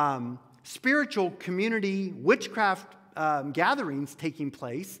spiritual community witchcraft gatherings taking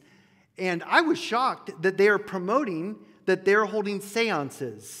place. And I was shocked that they are promoting that they're holding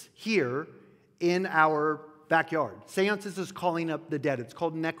seances here in our backyard. Seances is calling up the dead. It's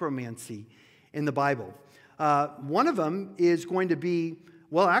called necromancy in the Bible. One of them is going to be,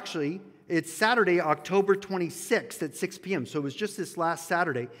 well, actually, it's Saturday, October 26th at 6 p.m. So it was just this last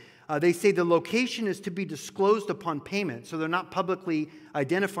Saturday. They say the location is to be disclosed upon payment, so they're not publicly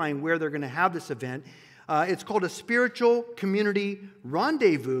identifying where they're going to have this event. It's called a Spiritual Community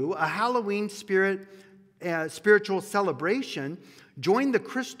Rendezvous, a Halloween spiritual celebration. Join the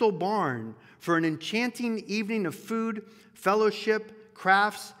Crystal Barn for an enchanting evening of food, fellowship,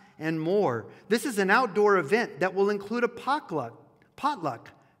 crafts, and more. This is an outdoor event that will include a potluck,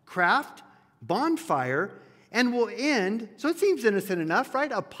 craft, bonfire, and will end, so it seems innocent enough,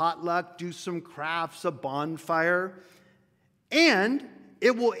 right? A potluck, do some crafts, a bonfire, and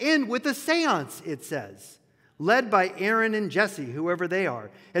it will end with a seance, it says, led by Aaron and Jesse, whoever they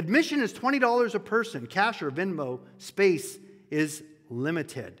are. Admission is $20 a person. Cash or Venmo. Space is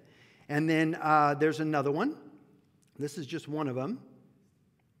limited. And then there's another one. This is just one of them.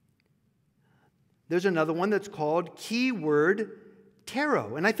 There's another one that's called Keyword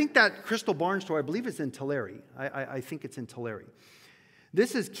Tarot. And I think that Crystal Barn store, I believe, is in Tulare. I think it's in Tulare.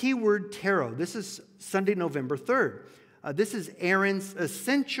 This is Keyword Tarot. This is Sunday, November 3rd. This is Aaron's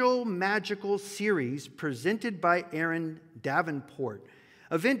Essential Magical Series presented by Aaron Davenport.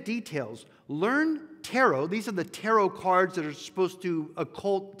 Event details. Learn tarot. These are the tarot cards that are supposed to,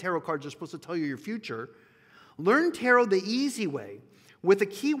 occult tarot cards are supposed to tell you your future. Learn tarot the easy way with a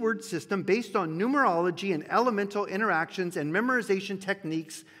keyword system based on numerology and elemental interactions and memorization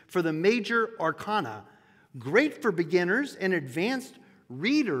techniques for the major arcana. Great for beginners and advanced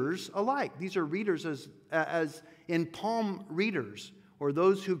readers alike. These are readers as in palm readers, or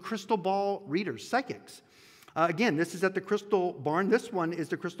those who crystal ball readers, psychics. Again, this is at the Crystal Barn. This one is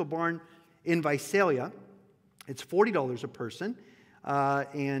the Crystal Barn in Visalia. It's $40 a person,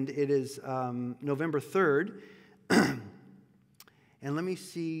 and it is November 3rd. And let me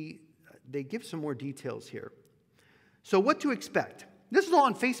see, they give some more details here. So what to expect? This is all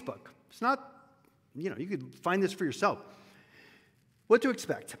on Facebook. It's not, you could find this for yourself. What to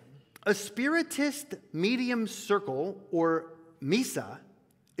expect? A Spiritist Medium Circle, or Misa,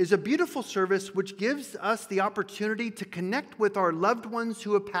 is a beautiful service which gives us the opportunity to connect with our loved ones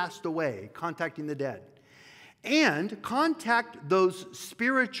who have passed away, contacting the dead, and contact those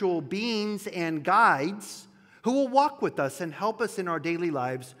spiritual beings and guides who will walk with us and help us in our daily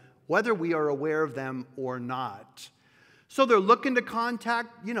lives, whether we are aware of them or not. So they're looking to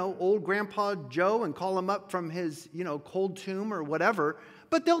contact, old Grandpa Joe and call him up from his, cold tomb or whatever,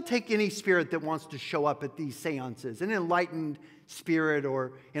 but they'll take any spirit that wants to show up at these seances, an enlightened spirit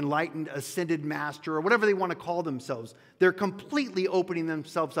or enlightened ascended master or whatever they want to call themselves. They're completely opening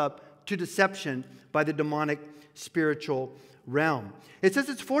themselves up to deception by the demonic spiritual realm. It says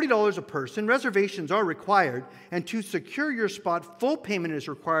it's $40 a person. Reservations are required, and to secure your spot, full payment is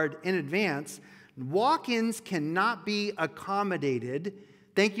required in advance. Walk-ins cannot be accommodated.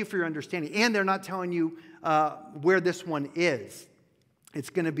 Thank you for your understanding. And they're not telling you where this one is. It's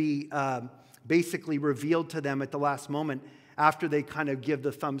going to be basically revealed to them at the last moment after they kind of give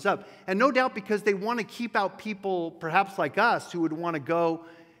the thumbs up. And no doubt because they want to keep out people perhaps like us who would want to go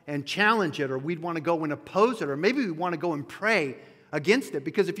and challenge it, or we'd want to go and oppose it, or maybe we want to go and pray against it.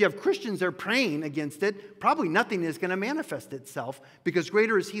 Because if you have Christians there praying against it, probably nothing is going to manifest itself, because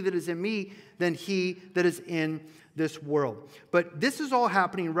greater is he that is in me than he that is in this world. But this is all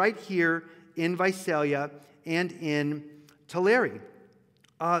happening right here in Visalia and in Tulare.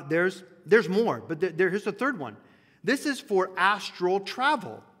 There's more, but here's the third one. This is for astral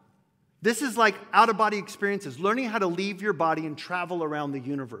travel. This is like out-of-body experiences, learning how to leave your body and travel around the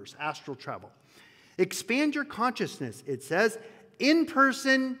universe, astral travel. Expand your consciousness, it says. In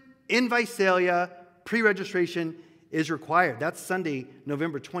person, in Visalia, pre-registration is required. That's Sunday,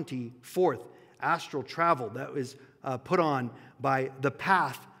 November 24th, astral travel. That was put on by The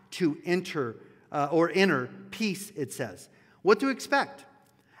Path to Enter or Inner Peace, it says. What to expect?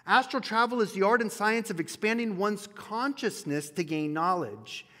 Astral travel is the art and science of expanding one's consciousness to gain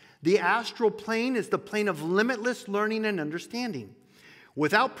knowledge. The astral plane is the plane of limitless learning and understanding.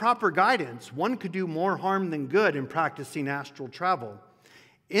 Without proper guidance, one could do more harm than good in practicing astral travel.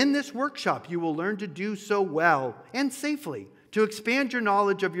 In this workshop, you will learn to do so well and safely, to expand your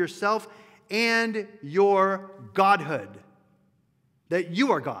knowledge of yourself and your godhood, that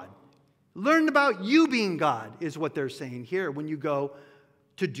you are God. Learn about you being God is what they're saying here when you go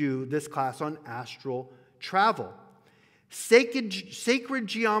to do this class on astral travel. Sacred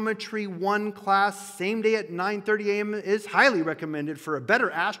Geometry 1 class, same day at 9:30 a.m. is highly recommended for a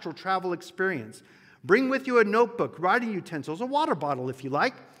better astral travel experience. Bring with you a notebook, writing utensils, a water bottle if you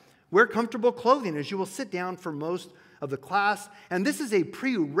like. Wear comfortable clothing as you will sit down for most of the class. And this is a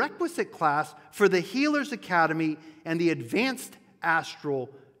prerequisite class for the Healers Academy and the Advanced Astral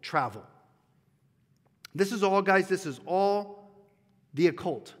Travel. This is all, guys, this is all the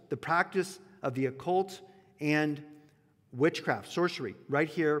occult, the practice of the occult and witchcraft, sorcery, right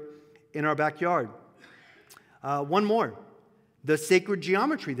here in our backyard. One more. The sacred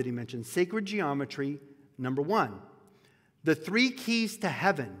geometry that he mentioned. Sacred geometry, number 1. The 3 keys to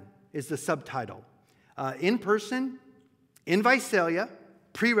heaven is the subtitle. In person, in Visalia,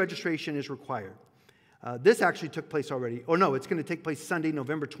 pre-registration is required. This actually took place already. Oh, no, it's going to take place Sunday,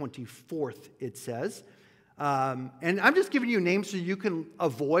 November 24th, it says. And I'm just giving you names so you can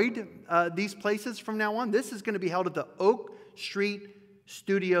avoid these places from now on. This is going to be held at the Oak Street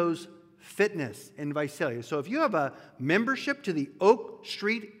Studios Fitness in Visalia. So if you have a membership to the Oak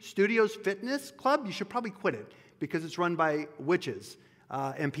Street Studios Fitness Club, you should probably quit it because it's run by witches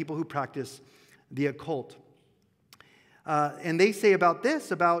and people who practice the occult. And they say about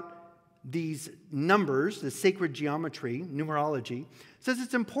this, about these numbers, the sacred geometry, numerology, says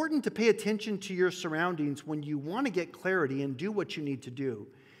it's important to pay attention to your surroundings when you want to get clarity and do what you need to do.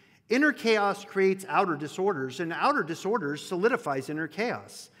 Inner chaos creates outer disorders, and outer disorders solidifies inner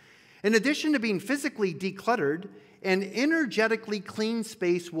chaos. In addition to being physically decluttered, an energetically clean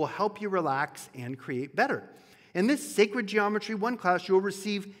space will help you relax and create better. In this Sacred Geometry 1 class, you'll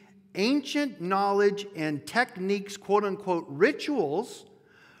receive ancient knowledge and techniques, quote-unquote, rituals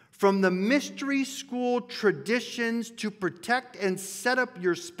from the mystery school traditions to protect and set up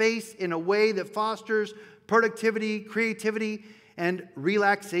your space in a way that fosters productivity, creativity, and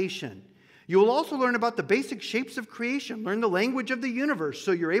relaxation. You will also learn about the basic shapes of creation, learn the language of the universe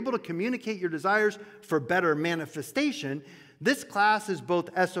so you're able to communicate your desires for better manifestation. This class is both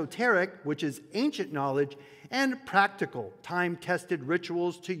esoteric, which is ancient knowledge, and practical, time-tested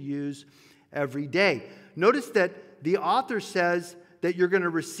rituals to use every day. Notice that the author says that you're going to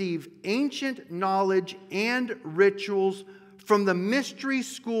receive ancient knowledge and rituals from the mystery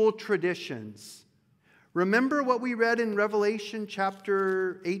school traditions. Remember what we read in Revelation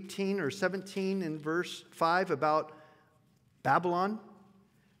chapter 18 or 17 in verse 5 about Babylon?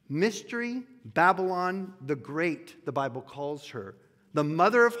 Mystery Babylon the Great, the Bible calls her, the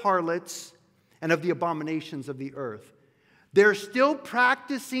mother of harlots and of the abominations of the earth. They're still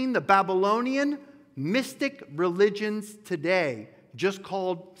practicing the Babylonian mystic religions today, just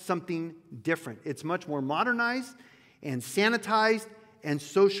called something different. It's much more modernized and sanitized and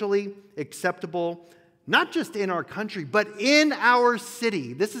socially acceptable, not just in our country, but in our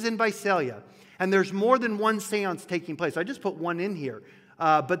city. This is in Visalia. And there's more than one seance taking place. I just put one in here.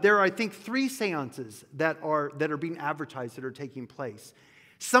 But there are, I think, 3 seances that are being advertised that are taking place.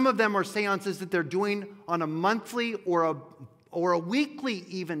 Some of them are seances that they're doing on a monthly or a weekly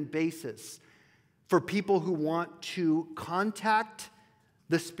even basis for people who want to contact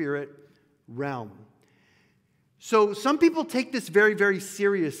the spirit realm. So some people take this very, very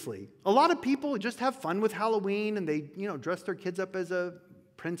seriously. A lot of people just have fun with Halloween and they, dress their kids up as a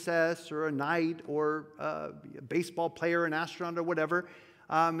princess or a knight or a baseball player, an astronaut or whatever.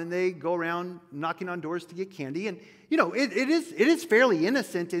 And they go around knocking on doors to get candy. And, it is fairly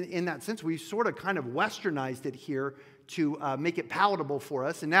innocent in that sense. We've sort of kind of westernized it here to make it palatable for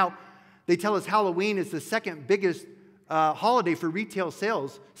us. And now they tell us Halloween is the second biggest holiday for retail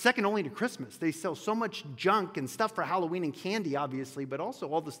sales, second only to Christmas. They sell so much junk and stuff for Halloween and candy, obviously, but also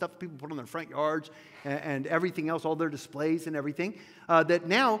all the stuff people put on their front yards and everything else, all their displays and everything, that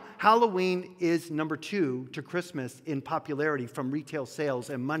now Halloween is number 2 to Christmas in popularity from retail sales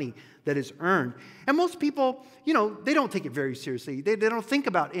and money that is earned. And most people, they don't take it very seriously. They don't think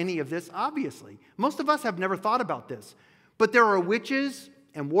about any of this, obviously. Most of us have never thought about this. But there are witches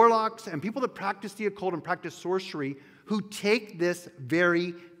and warlocks and people that practice the occult and practice sorcery who take this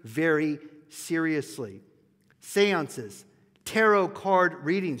very, very seriously. Seances, tarot card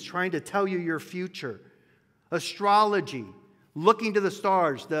readings, trying to tell you your future, astrology, looking to the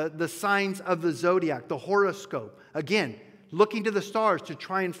stars, the signs of the zodiac, the horoscope. Again, looking to the stars to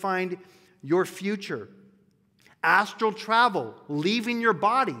try and find your future. Astral travel, leaving your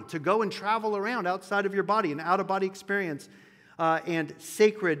body to go and travel around outside of your body, an out-of-body experience, and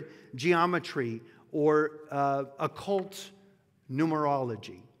sacred geometry, or occult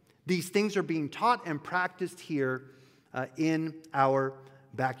numerology. These things are being taught and practiced here in our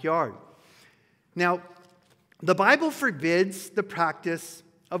backyard. Now, the Bible forbids the practice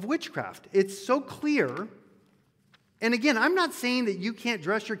of witchcraft. It's so clear. And again, I'm not saying that you can't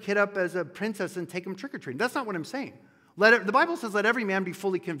dress your kid up as a princess and take them trick-or-treating. That's not what I'm saying. The Bible says, let every man be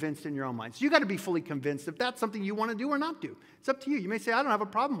fully convinced in your own mind. So you got to be fully convinced if that's something you want to do or not do. It's up to you. You may say, I don't have a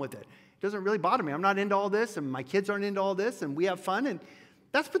problem with it. It doesn't really bother me. I'm not into all this, and my kids aren't into all this, and we have fun, and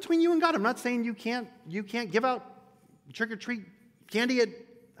that's between you and God. I'm not saying you can't give out trick-or-treat candy at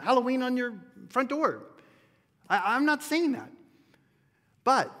Halloween on your front door. I'm not saying that.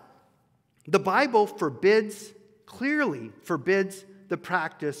 But the Bible clearly forbids the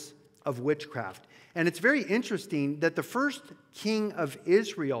practice of witchcraft. And it's very interesting that the first king of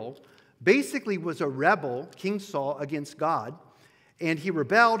Israel basically was a rebel, King Saul, against God. And he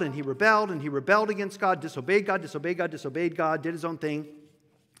rebelled, and he rebelled, and he rebelled against God, disobeyed God, disobeyed God, disobeyed God, did his own thing.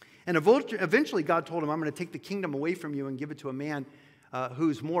 And eventually God told him, I'm going to take the kingdom away from you and give it to a man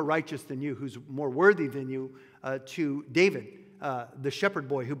who's more righteous than you, who's more worthy than you, to David, the shepherd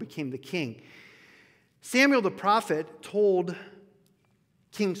boy who became the king. Samuel the prophet told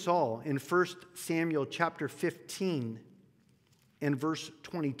King Saul in 1 Samuel chapter 15 and verse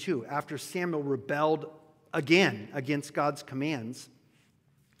 22, after Samuel rebelled again against God's commands,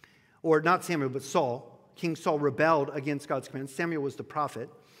 or not Samuel, but Saul. King Saul rebelled against God's commands. Samuel was the prophet.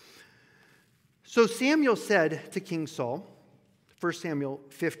 So Samuel said to King Saul, 1 Samuel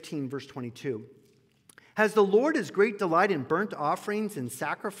 15, verse 22, has the Lord as great delight in burnt offerings and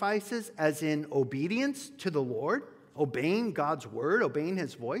sacrifices as in obedience to the Lord, obeying God's word, obeying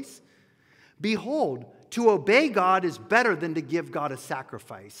his voice? Behold, to obey God is better than to give God a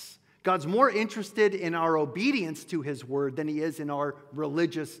sacrifice. God's more interested in our obedience to his word than he is in our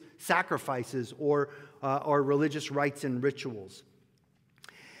religious sacrifices or our religious rites and rituals.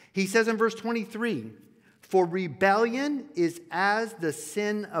 He says in verse 23, for rebellion is as the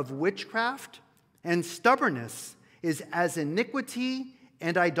sin of witchcraft, and stubbornness is as iniquity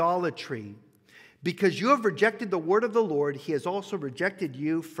and idolatry. Because you have rejected the word of the Lord, he has also rejected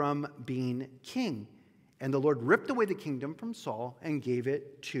you from being king. And the Lord ripped away the kingdom from Saul and gave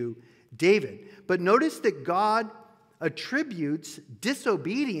it to David. But notice that God attributes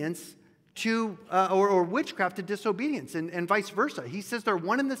disobedience to, or witchcraft to disobedience, and vice versa. He says they're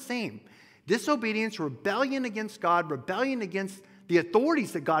one and the same. Disobedience, rebellion against God, rebellion against the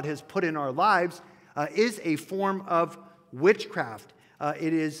authorities that God has put in our lives is a form of witchcraft.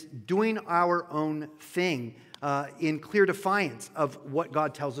 It is doing our own thing in clear defiance of what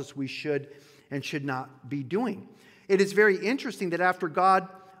God tells us we should and should not be doing. It is very interesting that after God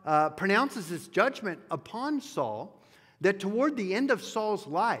pronounces his judgment upon Saul, that toward the end of Saul's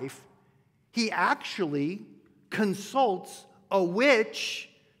life, he actually consults a witch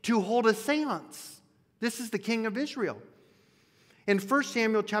to hold a seance. This is the king of Israel. In 1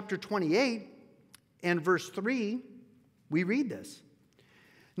 Samuel chapter 28 and verse 3, we read this.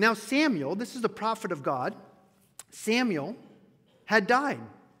 Now Samuel, this is the prophet of God, Samuel had died.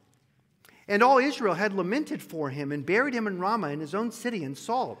 And all Israel had lamented for him and buried him in Ramah in his own city. And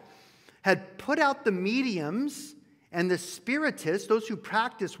Saul had put out the mediums and the spiritists, those who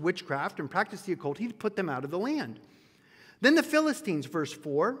practice witchcraft and practice the occult, he'd put them out of the land. Then the Philistines, verse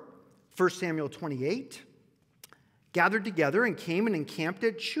 4, 1 Samuel 28, gathered together and came and encamped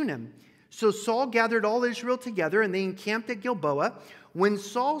at Shunem. So Saul gathered all Israel together, and they encamped at Gilboa. When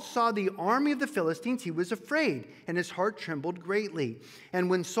Saul saw the army of the Philistines, he was afraid, and his heart trembled greatly. And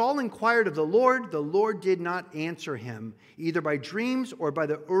when Saul inquired of the Lord did not answer him, either by dreams or by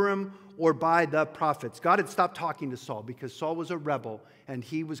the Urim or by the prophets. God had stopped talking to Saul because Saul was a rebel, and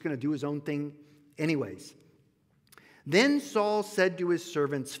he was going to do his own thing anyways. Then Saul said to his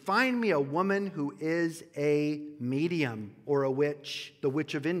servants, find me a woman who is a medium or a witch, the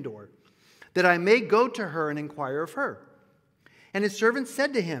witch of Endor, that I may go to her and inquire of her. And his servants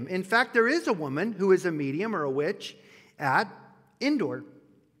said to him, in fact, there is a woman who is a medium or a witch at Endor.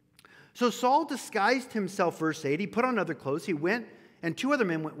 So Saul disguised himself, verse 8. He put on other clothes. He went, and 2 other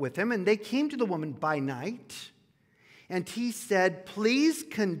men went with him, and they came to the woman by night. And he said, please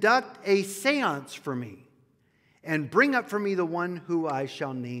conduct a seance for me, and bring up for me the one who I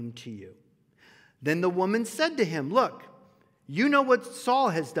shall name to you. Then the woman said to him, look, you know what Saul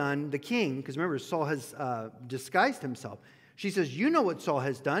has done, the king, because remember, Saul has disguised himself. She says, you know what Saul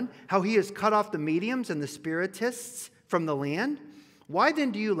has done, how he has cut off the mediums and the spiritists from the land. Why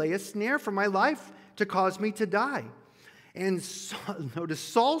then do you lay a snare for my life to cause me to die? And notice,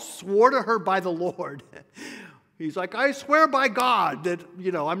 Saul swore to her by the Lord. He's like, I swear by God that,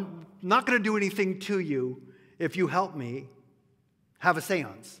 I'm not going to do anything to you if you help me have a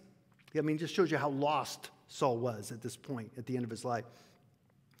seance. I mean, it just shows you how lost Saul was at this point, at the end of his life.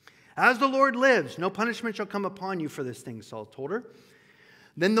 As the Lord lives, no punishment shall come upon you for this thing, Saul told her.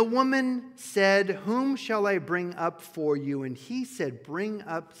 Then the woman said, whom shall I bring up for you? And he said, bring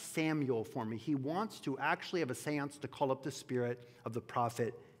up Samuel for me. He wants to actually have a seance to call up the spirit of the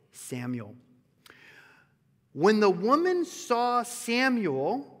prophet Samuel. When the woman saw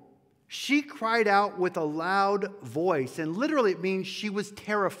Samuel, she cried out with a loud voice. And literally it means she was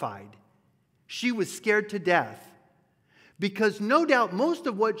terrified. She was scared to death. Because no doubt most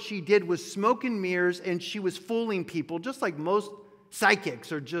of what she did was smoke and mirrors, and she was fooling people, just like most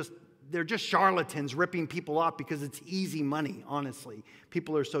psychics are they're just charlatans ripping people off because it's easy money, honestly.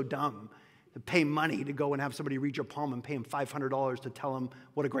 People are so dumb to pay money to go and have somebody read your palm and pay them $500 to tell them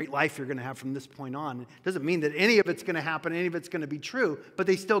what a great life you're going to have from this point on. It doesn't mean that any of it's going to happen, any of it's going to be true, but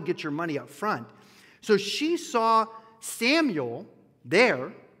they still get your money up front. So she saw Samuel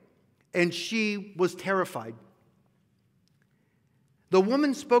there, and she was terrified. The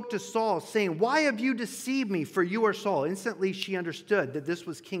woman spoke to Saul, saying, "Why have you deceived me? For you are Saul." Instantly she understood that this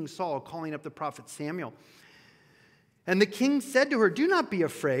was King Saul calling up the prophet Samuel. And the king said to her, "Do not be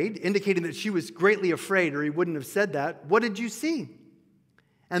afraid," indicating that she was greatly afraid, or he wouldn't have said that. "What did you see?"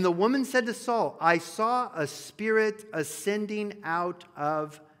 And the woman said to Saul, "I saw a spirit ascending out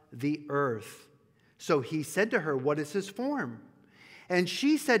of the earth." So he said to her, "What is his form?" And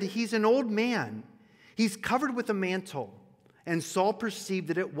she said, "He's an old man. He's covered with a mantle." And Saul perceived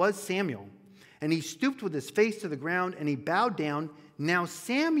that it was Samuel. And he stooped with his face to the ground, and he bowed down. Now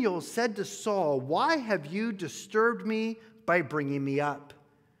Samuel said to Saul, "Why have you disturbed me by bringing me up?"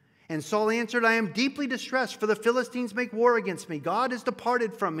 And Saul answered, "I am deeply distressed, for the Philistines make war against me. God has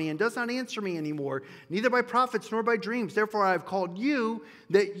departed from me and does not answer me anymore, neither by prophets nor by dreams. Therefore I have called you,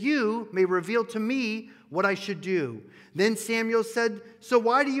 that you may reveal to me what I should do." Then Samuel said, "So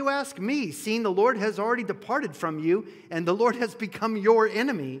why do you ask me, seeing the Lord has already departed from you, and the Lord has become your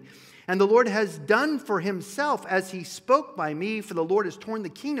enemy? And the Lord has done for himself as he spoke by me, for the Lord has torn the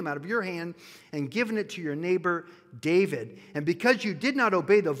kingdom out of your hand and given it to your neighbor David. And because you did not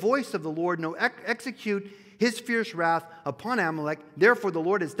obey the voice of the Lord, nor execute his fierce wrath upon Amalek, therefore the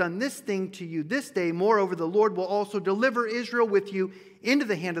Lord has done this thing to you this day. Moreover, the Lord will also deliver Israel with you into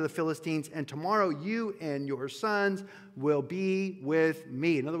the hand of the Philistines, and tomorrow you and your sons will be with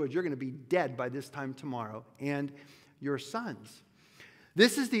me." In other words, you're going to be dead by this time tomorrow, and your sons.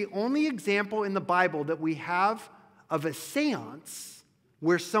 This is the only example in the Bible that we have of a seance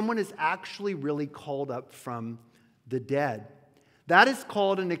where someone is actually really called up from the dead. That is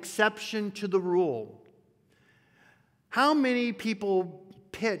called an exception to the rule. How many people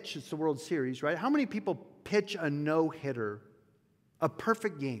pitch, it's the World Series, right? How many people pitch a no-hitter, a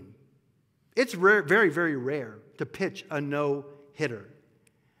perfect game? It's rare, very, very rare to pitch a no-hitter.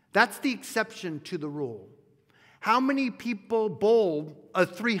 That's the exception to the rule. How many people bowl a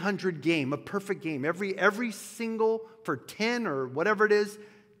 300 game, a perfect game? Every single, for 10 or whatever it is,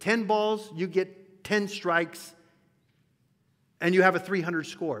 10 balls, you get 10 strikes, and you have a 300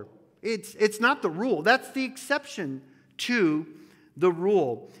 score. It's not the rule. That's the exception to the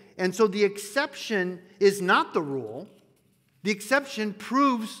rule. And so the exception is not the rule. The exception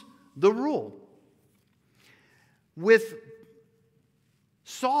proves the rule. With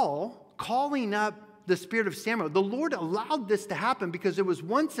Saul calling up the spirit of Samuel, the Lord allowed this to happen because it was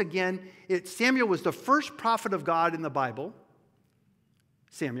once again, Samuel was the first prophet of God in the Bible.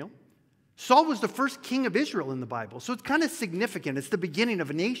 Samuel. Saul was the first king of Israel in the Bible. So it's kind of significant. It's the beginning of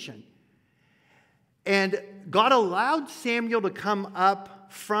a nation. And God allowed Samuel to come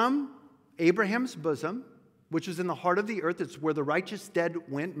up from Abraham's bosom, which was in the heart of the earth. It's where the righteous dead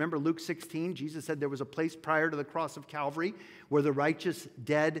went. Remember Luke 16, Jesus said there was a place prior to the cross of Calvary where the righteous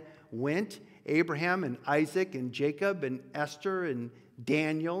dead went. Abraham and Isaac and Jacob and Esther and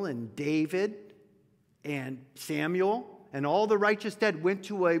Daniel and David and Samuel and all the righteous dead went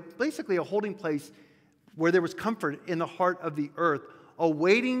to basically a holding place where there was comfort in the heart of the earth,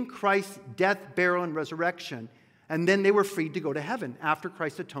 awaiting Christ's death, burial, and resurrection. And then they were freed to go to heaven after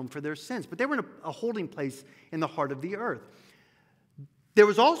Christ atoned for their sins. But they were in a holding place in the heart of the earth. There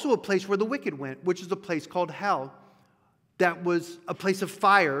was also a place where the wicked went, which is a place called hell. That was a place of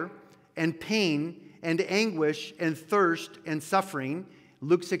fire and pain and anguish and thirst and suffering.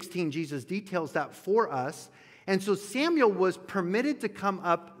 Luke 16, Jesus details that for us. And so Samuel was permitted to come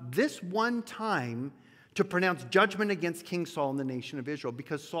up this one time to pronounce judgment against King Saul and the nation of Israel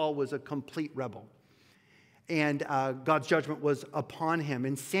because Saul was a complete rebel. And God's judgment was upon him.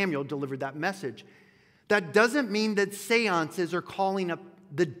 And Samuel delivered that message. That doesn't mean that seances are calling up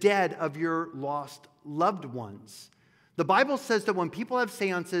the dead of your lost loved ones. The Bible says that when people have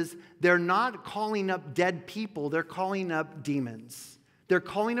seances, they're not calling up dead people. They're calling up demons. They're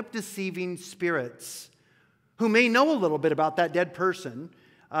calling up deceiving spirits who may know a little bit about that dead person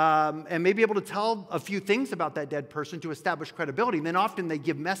and may be able to tell a few things about that dead person to establish credibility. And then often they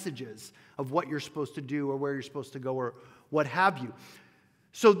give messages of what you're supposed to do or where you're supposed to go or what have you.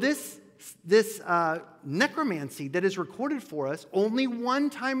 So this necromancy that is recorded for us only one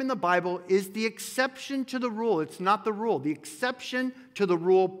time in the Bible is the exception to the rule. It's not the rule. The exception to the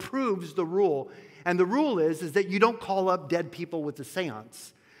rule proves the rule. And the rule is that you don't call up dead people with a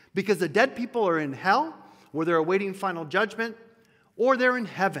seance. Because the dead people are in hell, where they're awaiting final judgment, or they're in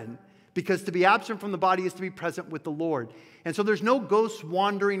heaven, because to be absent from the body is to be present with the Lord. And so there's no ghosts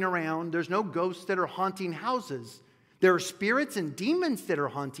wandering around. There's no ghosts that are haunting houses. There are spirits and demons that are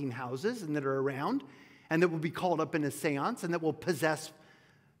haunting houses and that are around and that will be called up in a seance and that will possess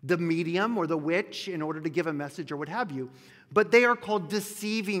the medium or the witch in order to give a message or what have you. But they are called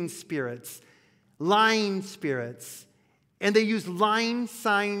deceiving spirits, lying spirits. And they use lying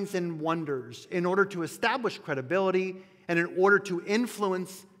signs and wonders in order to establish credibility and in order to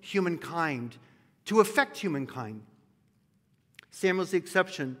influence humankind, to affect humankind. Samuel's the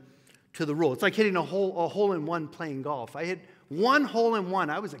exception to the rule. It's like hitting a hole in one playing golf. I hit one hole in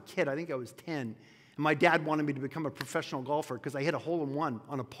one. I was a kid. I think I was 10. And my dad wanted me to become a professional golfer because I hit a hole in one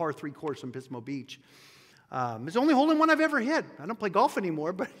on a par 3 course in Pismo Beach. It's the only hole in one I've ever hit. I don't play golf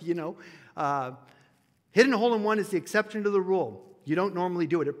anymore, but hitting a hole in one is the exception to the rule. You don't normally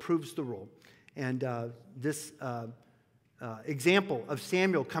do it. It proves the rule. And this example of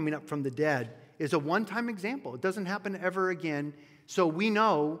Samuel coming up from the dead is a one-time example. It doesn't happen ever again. So we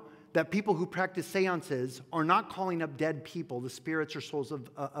know that people who practice seances are not calling up dead people, the spirits or souls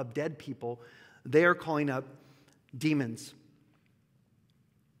of dead people. They are calling up demons.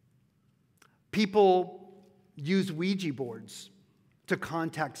 People use Ouija boards to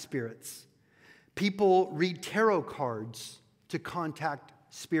contact spirits. People read tarot cards to contact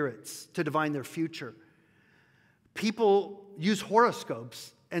spirits, to divine their future. People use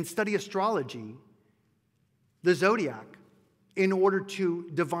horoscopes and study astrology, the zodiac, in order to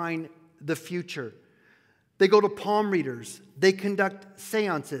divine the future. They go to palm readers. They conduct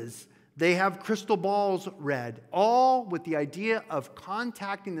seances. They have crystal balls read, all with the idea of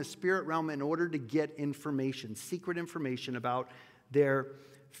contacting the spirit realm in order to get information, secret information about their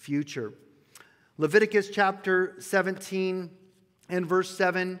future. Leviticus chapter 17 and verse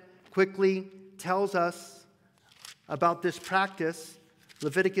 7 quickly tells us about this practice.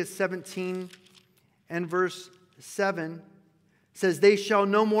 Leviticus 17 and verse 7 says, "They shall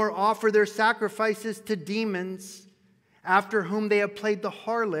no more offer their sacrifices to demons, after whom they have played the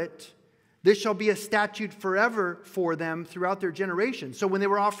harlot. This shall be a statute forever for them throughout their generations." So when they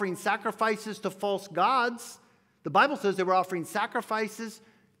were offering sacrifices to false gods, the Bible says they were offering sacrifices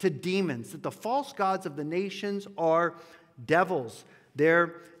to demons, that the false gods of the nations are devils.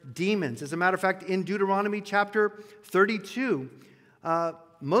 They're demons. As a matter of fact, in Deuteronomy chapter 32,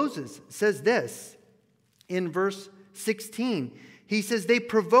 Moses says this in verse 16. He says, "They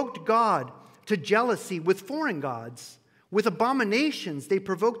provoked God to jealousy with foreign gods. With abominations, they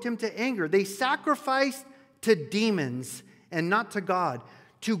provoked him to anger. They sacrificed to demons and not to God.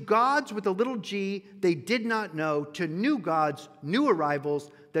 To gods with a little g they did not know, to new gods, new arrivals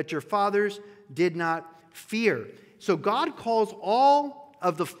that your fathers did not fear." So God calls all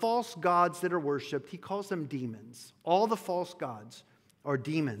of the false gods that are worshipped, he calls them demons. All the false gods are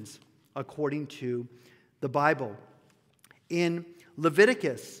demons according to the Bible. In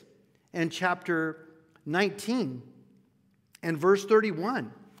Leviticus and chapter 19 and verse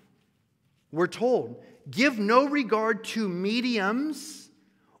 31, we're told, "Give no regard to mediums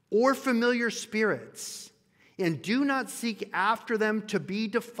or familiar spirits, and do not seek after them to be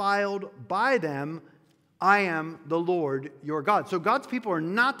defiled by them. I am the Lord your God." So God's people are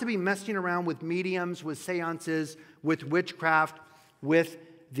not to be messing around with mediums, with seances, with witchcraft, with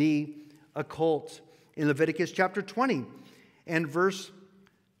the occult. In Leviticus chapter 20 and verse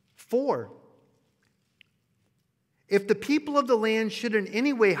 4, "If the people of the land should in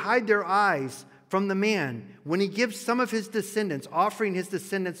any way hide their eyes from the man when he gives some of his descendants, offering his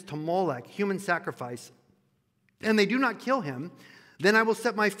descendants to Molech, human sacrifice, and they do not kill him, then I will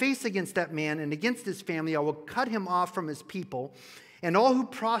set my face against that man and against his family. I will cut him off from his people, and all who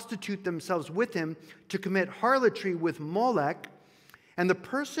prostitute themselves with him to commit harlotry with Molech, and the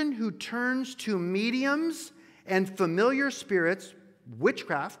person who turns to mediums and familiar spirits,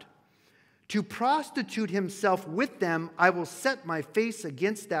 witchcraft, to prostitute himself with them, I will set my face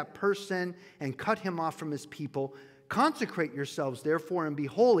against that person and cut him off from his people. Consecrate yourselves, therefore, and be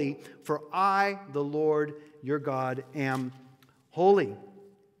holy, for I, the Lord your God, am holy."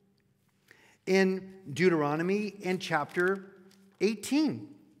 In Deuteronomy in chapter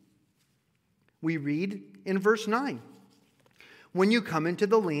 18, we read in verse 9, "When you come into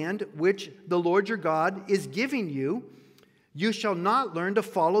the land which the Lord your God is giving you, you shall not learn to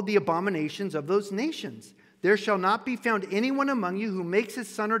follow the abominations of those nations. There shall not be found anyone among you who makes his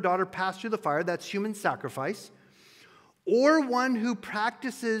son or daughter pass through the fire," that's human sacrifice, "or one who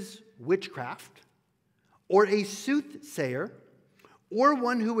practices witchcraft, or a soothsayer, or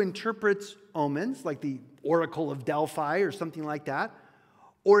one who interprets omens, like the Oracle of Delphi or something like that,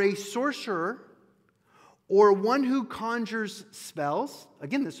 or a sorcerer, or one who conjures spells."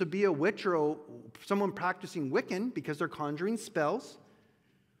 Again, this would be a witch or someone practicing Wiccan because they're conjuring spells.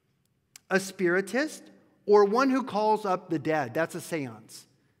 "A spiritist, or one who calls up the dead." That's a seance.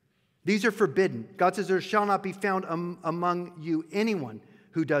 These are forbidden. God says, "There shall not be found among you anyone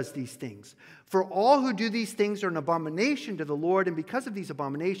who does these things. For all who do these things are an abomination to the Lord, and because of these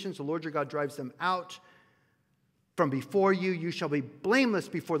abominations, the Lord your God drives them out from before you. You shall be blameless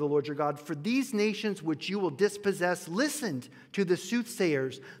before the Lord your God. For these nations which you will dispossess listened to the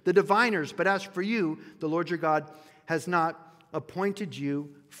soothsayers, the diviners, but as for you, the Lord your God has not appointed you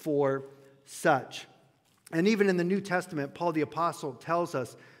for such. And even in the New Testament, Paul the Apostle tells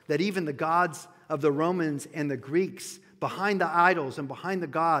us that even the gods of the Romans and the Greeks, behind the idols and behind the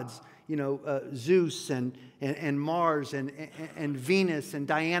gods, Zeus and Mars and Venus and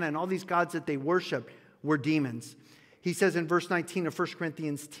Diana and all these gods that they worshiped were demons. He says in verse 19 of 1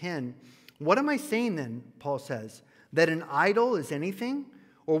 Corinthians 10, what am I saying then, Paul says, that an idol is anything,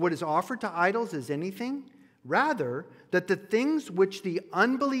 or what is offered to idols is anything? Rather, that the things which the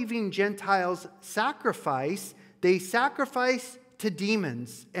unbelieving Gentiles sacrifice, they sacrifice to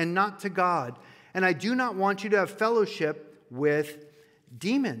demons and not to God. And I do not want you to have fellowship with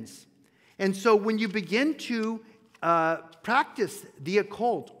demons. And so when you begin to practice the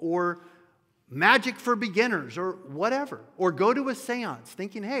occult or magic for beginners or whatever, or go to a seance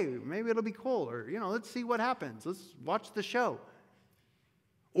thinking, hey, maybe it'll be cool, or, let's see what happens. Let's watch the show.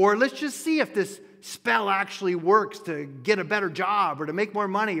 Or let's just see if this spell actually works to get a better job or to make more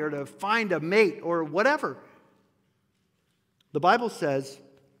money or to find a mate or whatever. The Bible says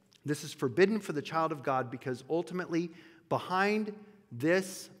this is forbidden for the child of God because ultimately behind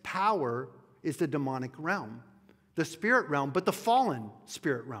this power is the demonic realm, the spirit realm, but the fallen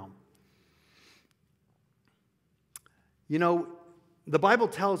spirit realm. The Bible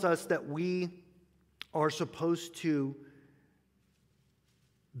tells us that we are supposed to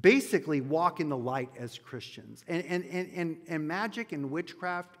basically walk in the light as Christians. And magic and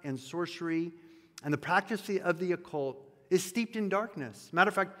witchcraft and sorcery and the practice of the occult is steeped in darkness. Matter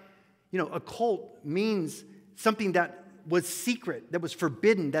of fact, occult means something that was secret, that was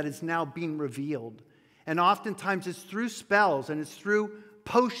forbidden, that is now being revealed. And oftentimes it's through spells and it's through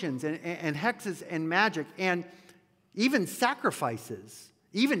potions and hexes and magic and even sacrifices,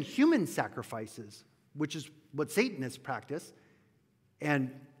 even human sacrifices, which is what Satanists practice.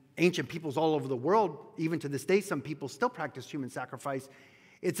 And ancient peoples all over the world, even to this day, some people still practice human sacrifice.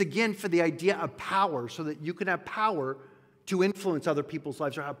 It's again for the idea of power, so that you can have power to influence other people's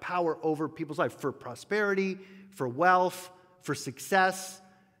lives or have power over people's lives for prosperity, for wealth, for success,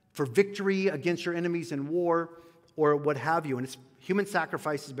 for victory against your enemies in war, or what have you. And human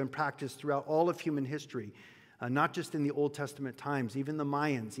sacrifice has been practiced throughout all of human history, not just in the Old Testament times, even the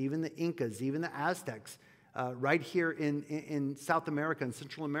Mayans, even the Incas, even the Aztecs, right here in South America and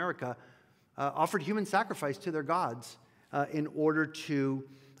Central America, offered human sacrifice to their gods in order to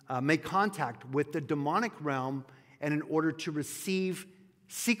make contact with the demonic realm and in order to receive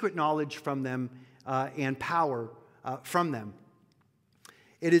secret knowledge from them and power from them.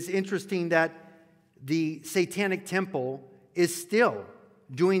 It is interesting that the Satanic Temple is still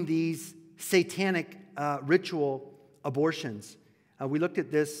doing these satanic ritual abortions. We looked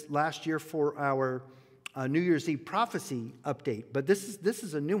at this last year for our New Year's Eve prophecy update, but this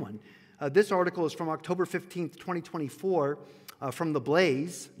is a new one. This article is from October 15th, 2024, from the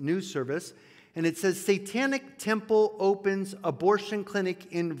Blaze news service, and it says, Satanic Temple opens abortion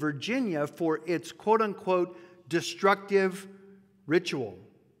clinic in Virginia for its quote-unquote destructive ritual.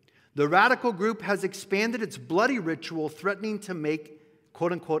 The radical group has expanded its bloody ritual, threatening to make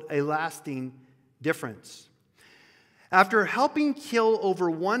quote-unquote a lasting difference. After helping kill over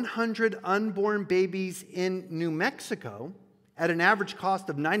 100 unborn babies in New Mexico at an average cost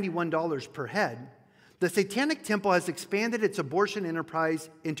of $91 per head, the Satanic Temple has expanded its abortion enterprise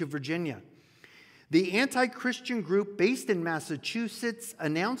into Virginia. The anti-Christian group based in Massachusetts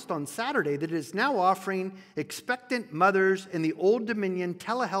announced on Saturday that it is now offering expectant mothers in the Old Dominion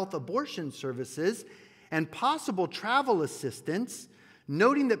telehealth abortion services and possible travel assistance,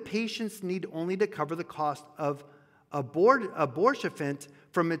 noting that patients need only to cover the cost of abortifant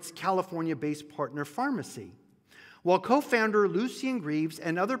from its California-based partner pharmacy. While co-founder Lucien Greaves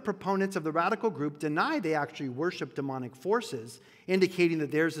and other proponents of the radical group deny they actually worship demonic forces, indicating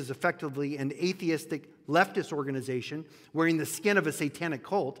that theirs is effectively an atheistic leftist organization wearing the skin of a satanic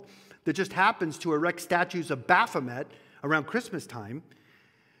cult that just happens to erect statues of Baphomet around Christmas time,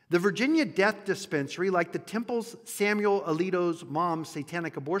 the Virginia Death Dispensary, like the Temple's Samuel Alito's mom's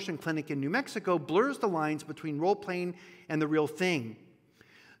satanic abortion clinic in New Mexico, blurs the lines between role-playing and the real thing.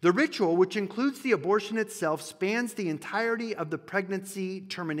 The ritual, which includes the abortion itself, spans the entirety of the pregnancy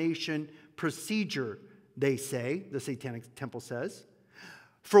termination procedure, they say, the Satanic Temple says,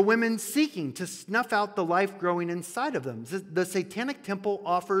 for women seeking to snuff out the life growing inside of them. The Satanic Temple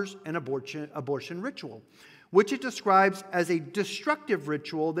offers an abortion ritual, which it describes as a destructive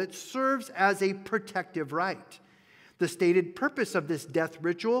ritual that serves as a protective rite. The stated purpose of this death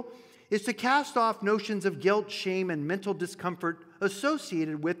ritual is to cast off notions of guilt, shame, and mental discomfort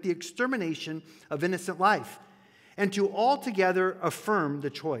associated with the extermination of innocent life, and to altogether affirm the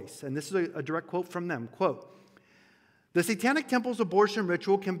choice. And this is a direct quote from them. Quote, "The Satanic Temple's abortion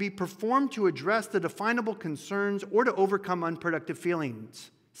ritual can be performed to address the definable concerns or to overcome unproductive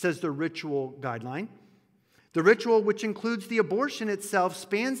feelings," says the ritual guideline. The ritual, which includes the abortion itself,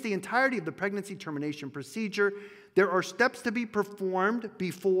 spans the entirety of the pregnancy termination procedure. There are steps to be performed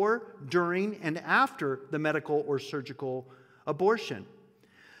before, during, and after the medical or surgical abortion.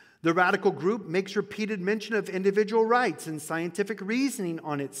 The radical group makes repeated mention of individual rights and scientific reasoning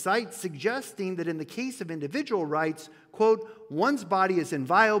on its site, suggesting that in the case of individual rights, quote, "one's body is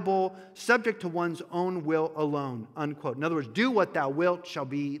inviolable, subject to one's own will alone," unquote. In other words, do what thou wilt shall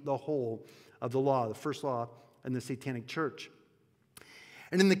be the whole of the law, the first law in the Satanic Church.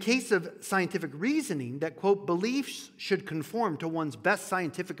 And in the case of scientific reasoning, that, quote, "beliefs should conform to one's best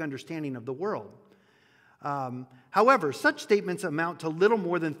scientific understanding of the world." However, such statements amount to little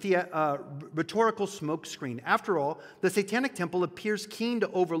more than rhetorical smokescreen. After all, the Satanic Temple appears keen to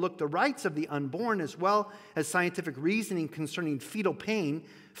overlook the rights of the unborn as well as scientific reasoning concerning fetal pain,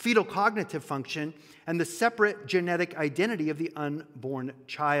 fetal cognitive function, and the separate genetic identity of the unborn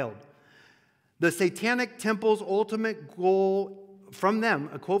child. The Satanic Temple's ultimate goal from them,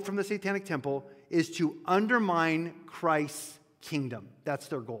 a quote from the Satanic Temple, is to undermine Christ's kingdom. That's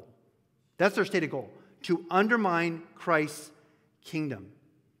their goal. That's their stated goal, to undermine Christ's kingdom.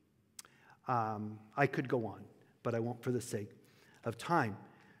 I could go on, but I won't for the sake of time.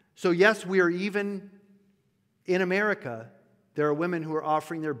 So yes, we are even in America, there are women who are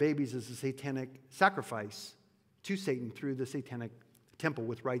offering their babies as a satanic sacrifice to Satan through the Satanic Temple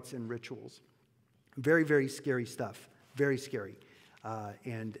with rites and rituals. Very, very scary stuff. Very scary.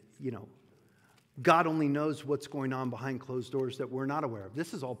 And, you know, God only knows what's going on behind closed doors that we're not aware of.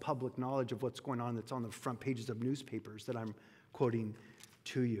 This is all public knowledge of what's going on that's on the front pages of newspapers that I'm quoting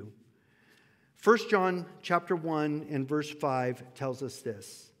to you. 1 John chapter 1 and verse 5 tells us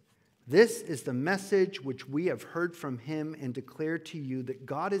this. "This is the message which we have heard from him and declare to you, that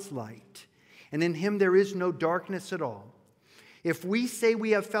God is light, and in him there is no darkness at all. If we say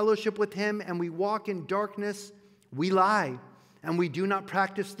we have fellowship with him and we walk in darkness, we lie, and we do not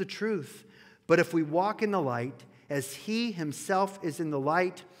practice the truth. But if we walk in the light, as he himself is in the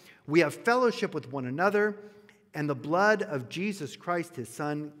light, we have fellowship with one another, and the blood of Jesus Christ, his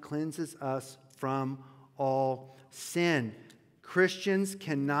Son, cleanses us from all sin." Christians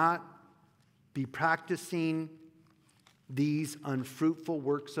cannot be practicing these unfruitful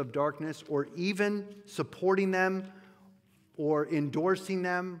works of darkness, or even supporting them, or endorsing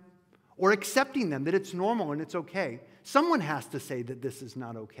them, or accepting them, that it's normal and it's okay. Someone has to say that this is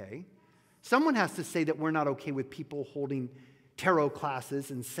not okay. Someone has to say that we're not okay with people holding tarot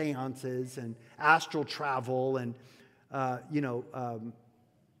classes and seances and astral travel and,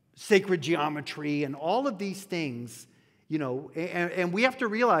 sacred geometry and all of these things, you know. And we have to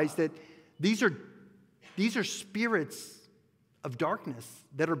realize that these are spirits of darkness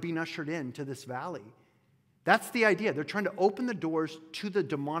that are being ushered into this valley. That's the idea. They're trying to open the doors to the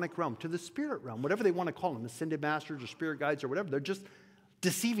demonic realm, to the spirit realm, whatever they want to call them, ascended masters or spirit guides or whatever. They're just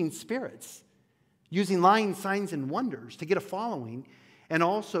deceiving spirits, using lying signs and wonders to get a following, and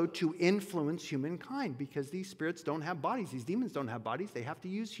also to influence humankind, because these spirits don't have bodies. These demons don't have bodies. They have to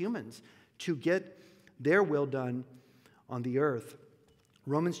use humans to get their will done on the earth.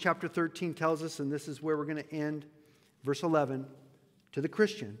 Romans chapter 13 tells us, and this is where we're going to end, verse 11, to the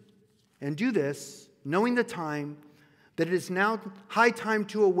Christian, "And do this, knowing the time, that it is now high time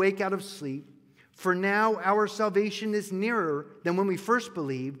to awake out of sleep. For now our salvation is nearer than when we first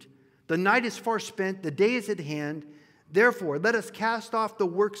believed. The night is far spent, the day is at hand. Therefore, let us cast off the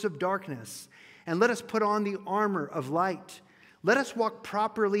works of darkness, and let us put on the armor of light. Let us walk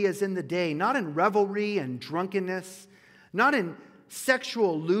properly as in the day, not in revelry and drunkenness, not in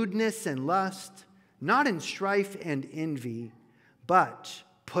sexual lewdness and lust, not in strife and envy, but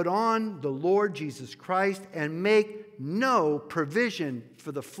put on the Lord Jesus Christ and make no provision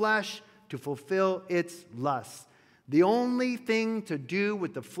for the flesh to fulfill its lusts." The only thing to do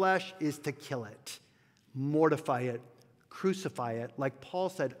with the flesh is to kill it, mortify it, crucify it. Like Paul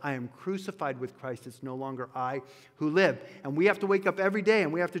said, "I am crucified with Christ. It's no longer I who live." And we have to wake up every day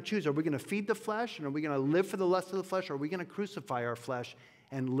and we have to choose. Are we going to feed the flesh, and are we going to live for the lust of the flesh? Or are we going to crucify our flesh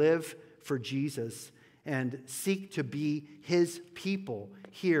and live for Jesus and seek to be his people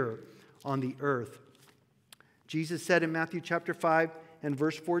here on the earth? Jesus said in Matthew chapter 5 and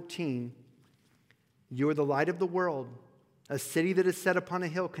verse 14, You are the light of the world. A city that is set upon a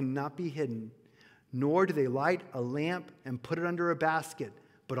hill cannot be hidden. Nor do they light a lamp and put it under a basket,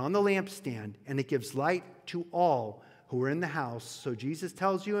 but on the lampstand, and it gives light to all who are in the house. So Jesus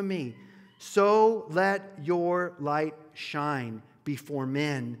tells you and me, so let your light shine before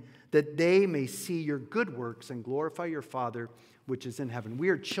men, that they may see your good works and glorify your Father which is in heaven. We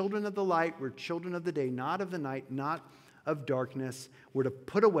are children of the light. We're children of the day, not of the night, not of darkness. We're to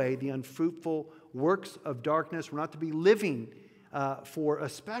put away the unfruitful works of darkness. We're not to be living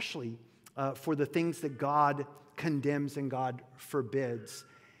especially for the things that God condemns and God forbids.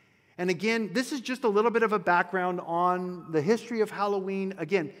 And again, this is just a little bit of a background on the history of Halloween.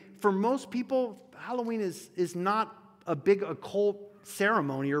 Again, for most people, Halloween is not a big occult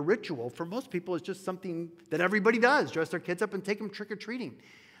ceremony or ritual. For most people, it's just something that everybody does, dress their kids up and take them trick-or-treating.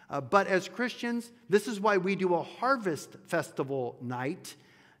 But as Christians, this is why we do a harvest festival night,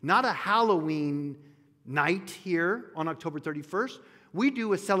 not a Halloween night here on October 31st. We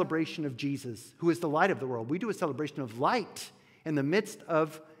do a celebration of Jesus, who is the light of the world. We do a celebration of light in the midst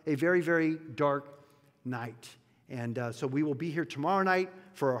of a very, very dark night. And so we will be here tomorrow night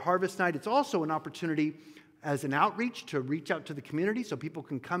for our harvest night. It's also an opportunity as an outreach to reach out to the community so people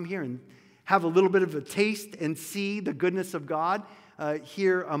can come here and have a little bit of a taste and see the goodness of God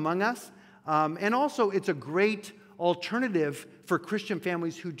here among us. And also, it's a great alternative for Christian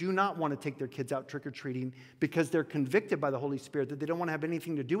families who do not want to take their kids out trick-or-treating because they're convicted by the Holy Spirit that they don't want to have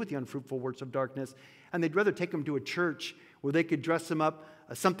anything to do with the unfruitful works of darkness, and they'd rather take them to a church where they could dress them up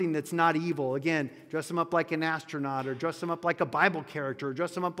something that's not evil. Again, dress them up like an astronaut, or dress them up like a Bible character, or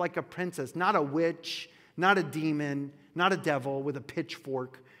dress them up like a princess, not a witch, not a demon, not a devil with a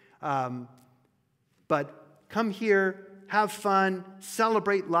pitchfork. But come here, have fun,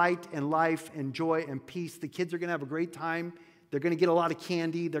 celebrate light and life and joy and peace. The kids are going to have a great time. They're going to get a lot of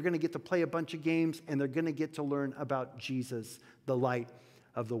candy. They're going to get to play a bunch of games, and they're going to get to learn about Jesus, the light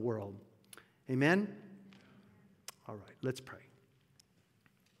of the world. Amen? All right, let's pray.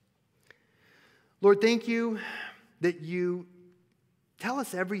 Lord, thank you that you tell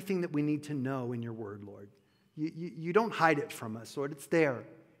us everything that we need to know in your word, Lord. You don't hide it from us, Lord. It's there.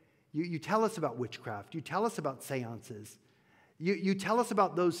 You tell us about witchcraft. You tell us about seances. You tell us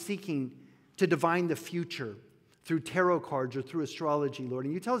about those seeking to divine the future through tarot cards or through astrology, Lord.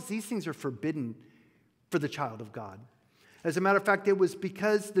 And you tell us these things are forbidden for the child of God. As a matter of fact, it was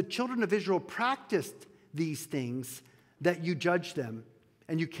because the children of Israel practiced these things that you judged them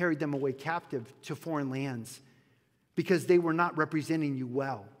and you carried them away captive to foreign lands because they were not representing you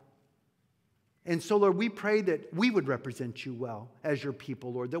well. And so, Lord, we pray that we would represent you well as your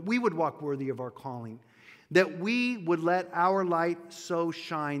people, Lord, that we would walk worthy of our calling, that we would let our light so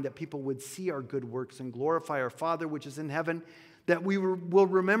shine that people would see our good works and glorify our Father which is in heaven, that we will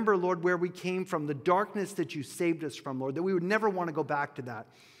remember, Lord, where we came from, the darkness that you saved us from, Lord, that we would never want to go back to that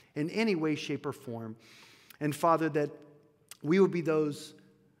in any way, shape, or form. And, Father, that we would be those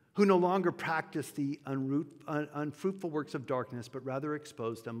who no longer practice the unfruitful works of darkness, but rather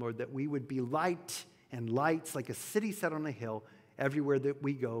expose them, Lord, that we would be light and lights like a city set on a hill everywhere that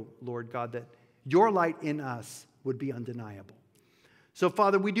we go, Lord God, that your light in us would be undeniable. So,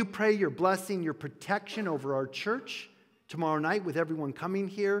 Father, we do pray your blessing, your protection over our church tomorrow night with everyone coming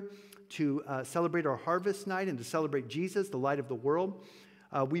here to celebrate our harvest night and to celebrate Jesus, the light of the world.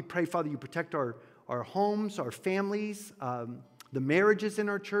 We pray, Father, you protect our homes, our families, the marriages in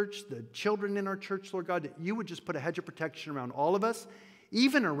our church, the children in our church, Lord God, that you would just put a hedge of protection around all of us,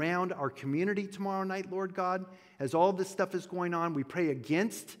 even around our community tomorrow night, Lord God. As all this stuff is going on, we pray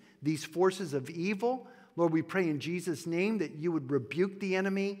against these forces of evil. Lord, we pray in Jesus' name that you would rebuke the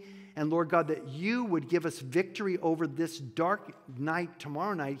enemy, and Lord God, that you would give us victory over this dark night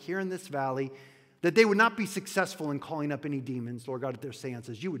tomorrow night here in this valley, that they would not be successful in calling up any demons, Lord God, at their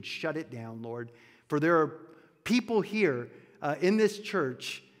seances. You would shut it down, Lord, for there are people here in this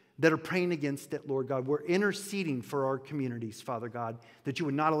church that are praying against it, Lord God. We're interceding for our communities, Father God, that you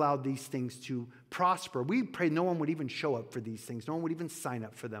would not allow these things to prosper. We pray no one would even show up for these things. No one would even sign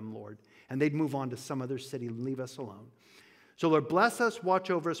up for them, Lord. And they'd move on to some other city and leave us alone. So, Lord, bless us, watch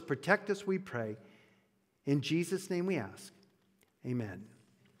over us, protect us, we pray. In Jesus' name we ask. Amen.